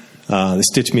 They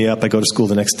stitch me up. I go to school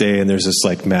the next day, and there's this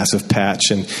like massive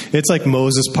patch, and it's like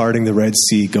Moses parting the Red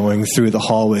Sea, going through the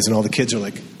hallways, and all the kids are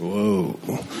like, "Whoa,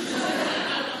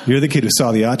 you're the kid who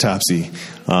saw the autopsy."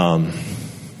 So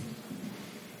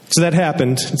that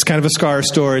happened. It's kind of a scar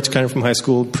story. It's kind of from high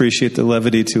school. Appreciate the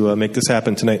levity to make this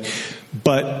happen tonight.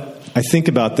 But I think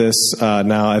about this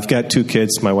now. I've got 2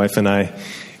 kids. My wife and I,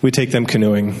 we take them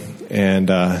canoeing, and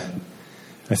I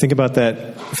think about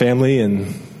that family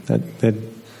and that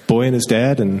boy and his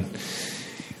dad, and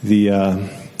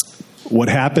what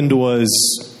happened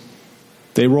was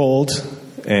they rolled,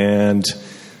 and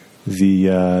the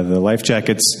life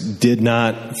jackets did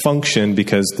not function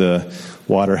because the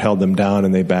water held them down,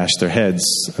 and they bashed their heads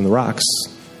on the rocks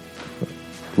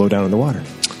low down in the water.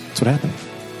 That's what happened.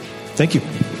 Thank you.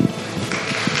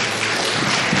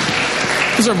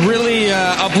 It was a really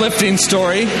uplifting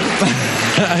story.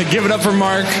 Give it up for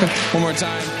Mark one more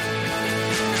time.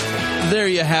 There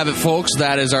you have it, folks.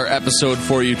 That is our episode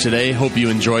for you today. Hope you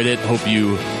enjoyed it. Hope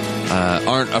you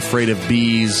aren't afraid of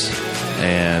bees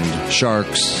and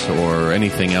sharks or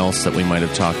anything else that we might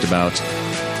have talked about.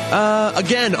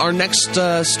 Again, our next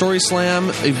Story Slam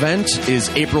event is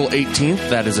April 18th.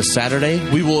 That is a Saturday.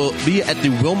 We will be at the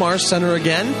Wilmar Center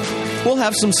again. We'll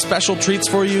have some special treats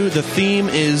for you. The theme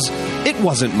is It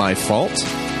Wasn't My Fault.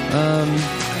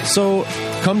 So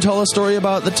come tell a story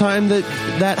about the time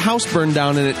that house burned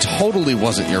down and it totally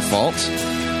wasn't your fault.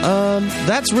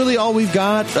 That's really all we've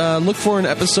got. Look for an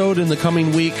episode in the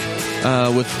coming week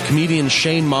with comedian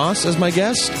Shane Moss as my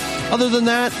guest. Other than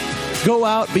that, go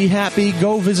out, be happy,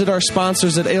 go visit our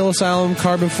sponsors at Ale Asylum,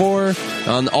 Carbon 4,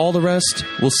 and all the rest.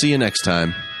 We'll see you next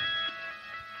time.